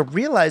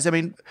realize,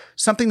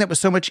 something that was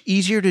so much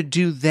easier to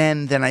do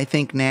then than I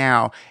think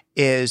now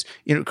is,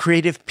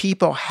 creative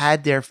people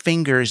had their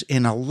fingers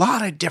in a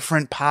lot of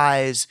different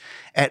pies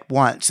at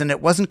once, and it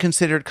wasn't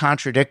considered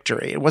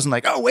contradictory. It wasn't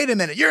like, oh, wait a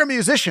minute, you're a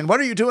musician. What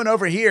are you doing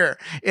over here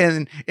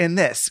in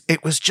this?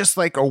 It was just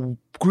like a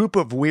group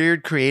of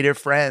weird creative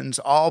friends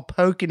all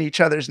poking each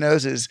other's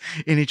noses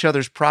in each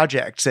other's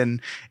projects and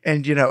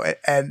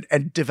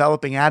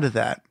developing out of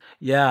that.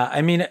 Yeah.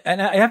 I mean, and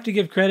I have to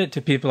give credit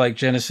to people like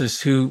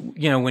Genesis who,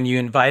 when you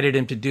invited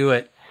him to do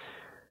it,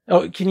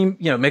 oh, can you,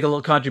 make a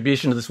little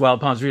contribution to this Wild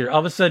Palms Reader? All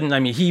of a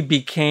sudden, he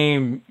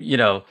became, he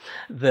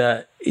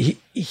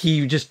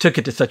just took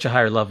it to such a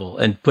higher level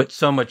and put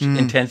so much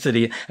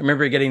intensity. I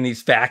remember getting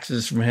these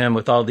faxes from him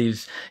with all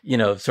these,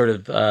 sort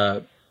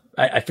of,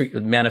 I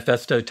forget,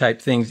 manifesto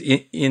type things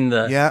in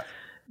the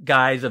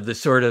guise of the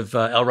sort of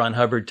L. Ron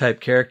Hubbard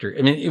type character.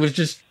 I mean, it was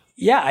just,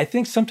 I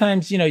think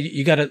sometimes,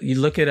 you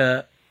look at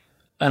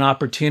an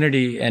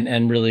opportunity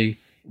and really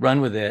run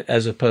with it,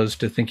 as opposed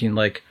to thinking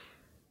like,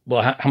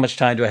 well, how much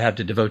time do I have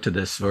to devote to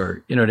this?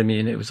 Or, you know what I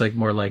mean? It was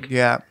more like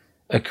a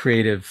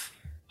creative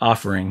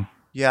offering.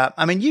 Yeah.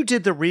 I mean, you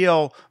did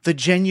the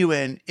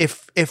genuine,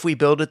 if we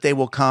build it, they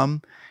will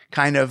come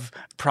kind of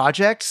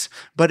projects,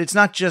 but it's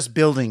not just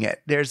building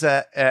it. There's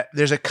a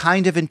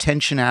kind of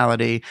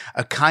intentionality,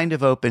 a kind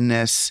of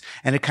openness,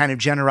 and a kind of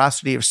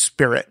generosity of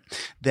spirit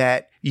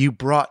that you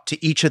brought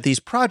to each of these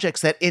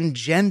projects that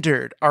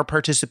engendered our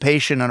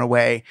participation in a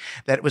way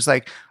that it was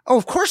like, oh,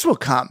 of course we'll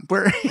come.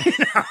 We're,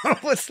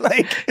 it's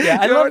like,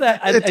 I love that.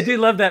 I do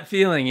love that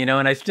feeling,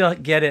 and I still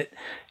get it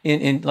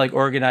in like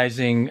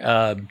organizing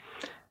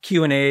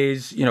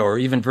Q&As, or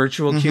even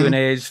virtual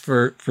Q&As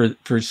for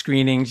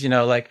screenings,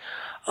 I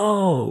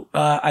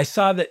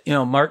saw that,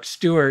 Mark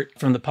Stewart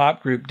from the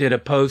pop group did a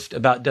post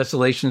about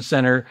Desolation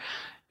Center,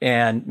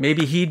 and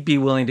maybe he'd be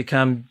willing to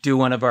come do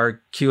one of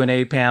our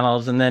Q&A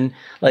panels. And then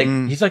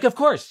he's like, of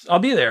course, I'll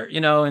be there,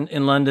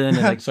 in London.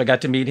 And so I got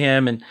to meet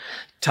him and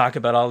talk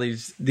about all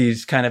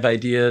these kind of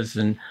ideas.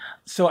 And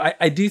so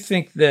I do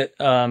think that,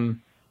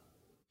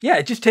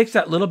 it just takes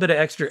that little bit of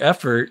extra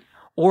effort,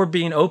 or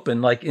being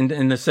open, like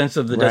in the sense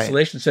of the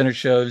Desolation Center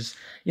shows,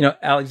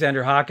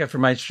 Alexander Haka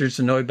from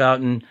Einstürzen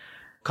Neubauten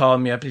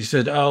called me up and he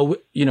said, "Oh,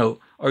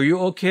 are you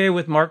okay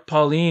with Mark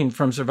Pauline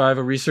from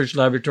Survival Research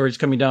Laboratories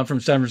coming down from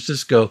San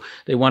Francisco?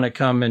 They want to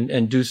come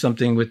and do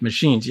something with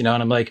machines, And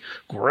I'm like,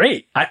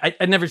 great.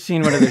 I'd never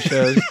seen one of their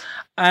shows.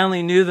 I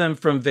only knew them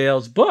from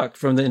Vail's book,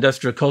 from the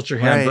Industrial Culture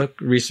Handbook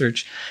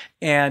research.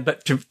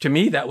 But to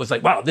me, that was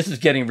like, wow, this is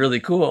getting really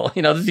cool.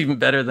 This is even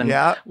better than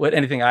what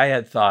anything I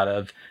had thought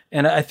of.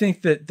 And I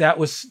think that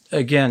was,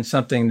 again,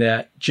 something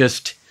that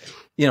just,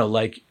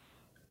 like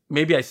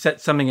maybe I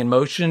set something in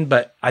motion,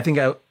 but I think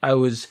I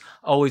was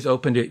always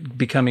open to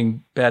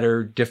becoming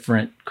better,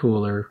 different,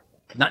 cooler,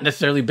 not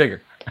necessarily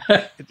bigger.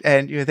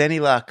 And with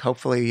any luck,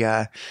 hopefully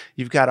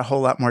you've got a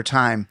whole lot more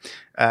time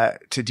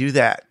to do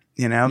that.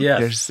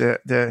 Yes.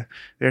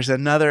 There's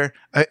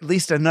at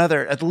least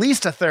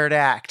a third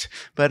act,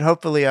 but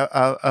hopefully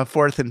a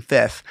fourth and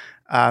fifth.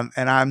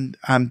 And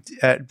I'm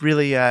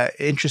really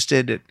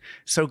interested.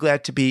 So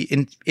glad to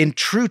be in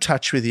true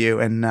touch with you,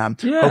 and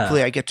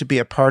hopefully I get to be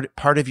a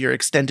part of your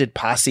extended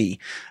posse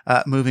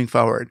moving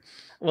forward.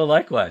 Well,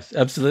 likewise,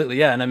 absolutely,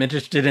 yeah. And I'm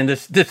interested in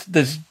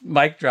this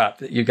mic drop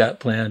that you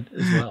got planned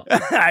as well.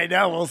 I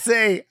know, we'll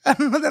see.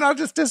 Then I'll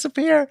just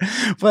disappear.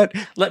 But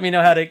let me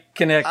know how to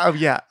connect. Oh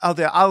yeah,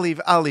 I'll leave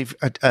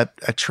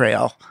a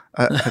trail.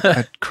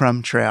 A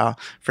crumb trail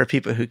for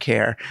people who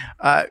care.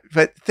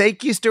 But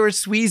thank you, Stuart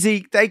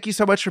Sweezy. Thank you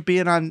so much for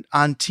being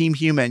on Team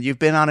Human. You've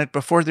been on it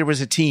before there was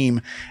a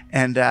team,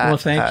 and well,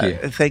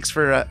 thank you. Thanks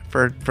for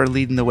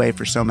leading the way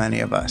for so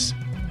many of us.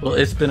 Well,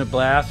 it's been a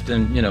blast,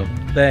 and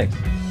thanks.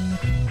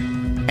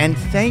 And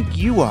thank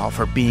you all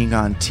for being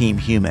on Team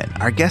Human.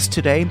 Our guest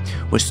today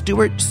was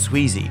Stuart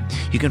Sweezy.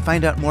 You can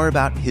find out more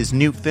about his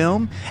new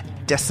film,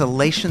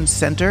 Desolation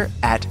Center,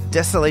 at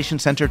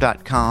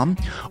desolationcenter.com,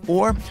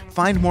 or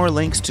find more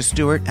links to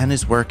Stuart and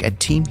his work at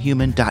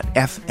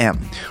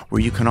teamhuman.fm,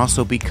 where you can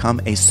also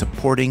become a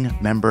supporting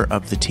member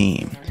of the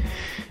team.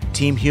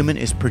 Team Human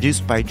is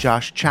produced by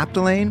Josh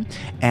Chapdelaine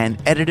and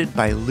edited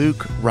by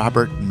Luke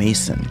Robert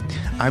Mason.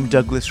 I'm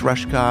Douglas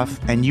Rushkoff,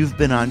 and you've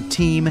been on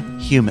Team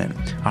Human,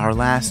 our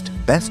last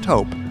best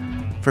hope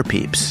for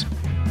peeps.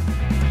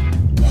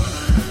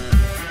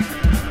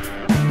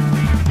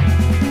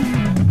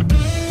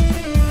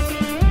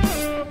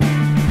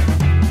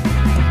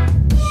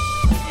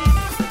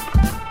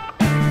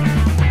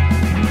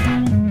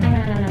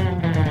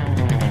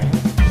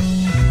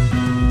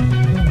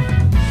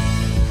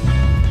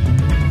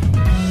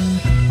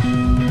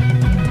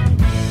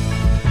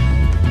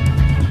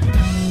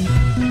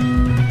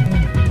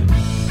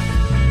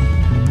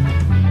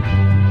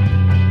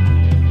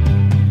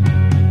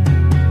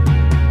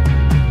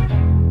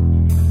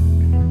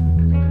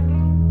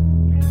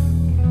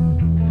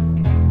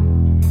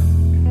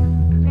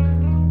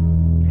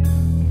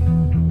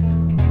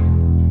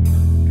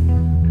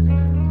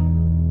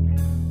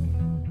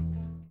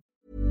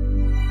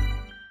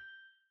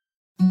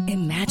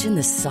 Imagine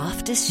the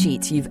softest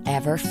sheets you've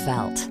ever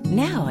felt.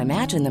 Now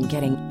imagine them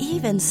getting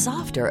even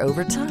softer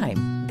over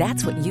time.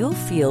 That's what you'll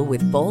feel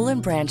with Boll &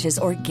 Branch's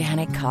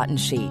organic cotton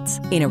sheets.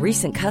 In a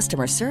recent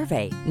customer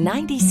survey,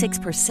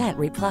 96%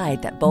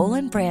 replied that Boll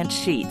 & Branch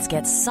sheets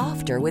get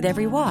softer with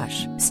every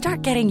wash.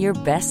 Start getting your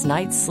best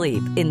night's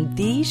sleep in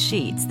these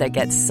sheets that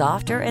get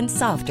softer and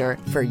softer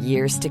for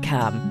years to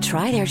come.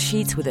 Try their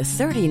sheets with a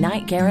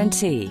 30-night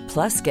guarantee.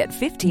 Plus, get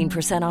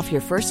 15% off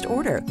your first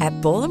order at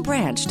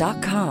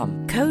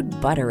bollandbranch.com.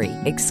 Code BUTTERY.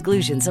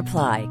 Exclusions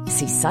apply.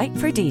 See site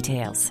for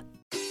details.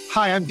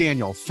 Hi, I'm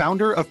Daniel,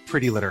 founder of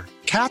Pretty Litter.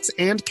 Cats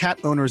and cat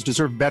owners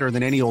deserve better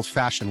than any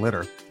old-fashioned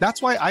litter. That's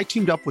why I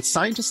teamed up with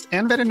scientists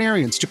and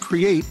veterinarians to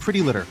create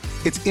Pretty Litter.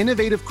 Its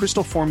innovative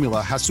crystal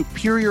formula has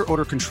superior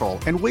odor control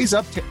and weighs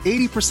up to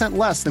 80%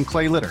 less than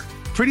clay litter.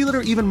 Pretty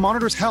Litter even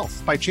monitors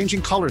health by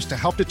changing colors to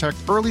help detect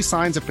early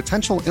signs of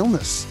potential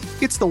illness.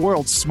 It's the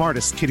world's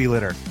smartest kitty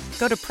litter.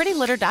 Go to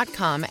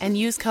prettylitter.com and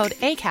use code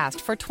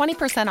ACAST for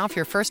 20% off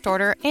your first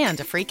order and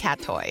a free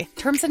cat toy.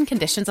 Terms and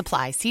conditions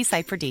apply. See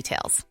site for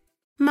details.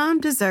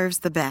 Mom deserves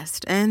the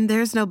best, and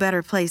there's no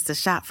better place to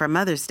shop for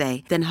Mother's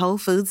Day than Whole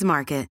Foods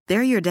Market.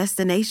 They're your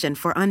destination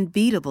for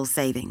unbeatable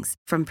savings,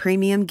 from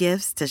premium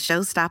gifts to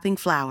show-stopping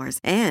flowers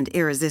and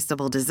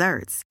irresistible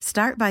desserts.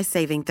 Start by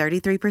saving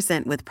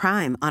 33% with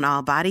Prime on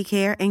all body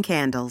care and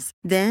candles.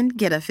 Then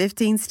get a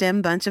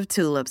 15-stem bunch of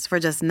tulips for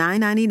just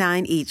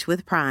 $9.99 each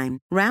with Prime.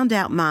 Round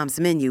out Mom's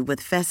menu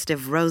with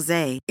festive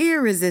rosé,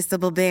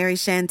 irresistible berry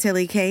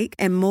chantilly cake,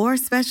 and more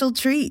special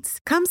treats.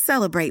 Come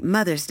celebrate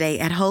Mother's Day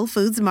at Whole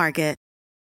Foods Market.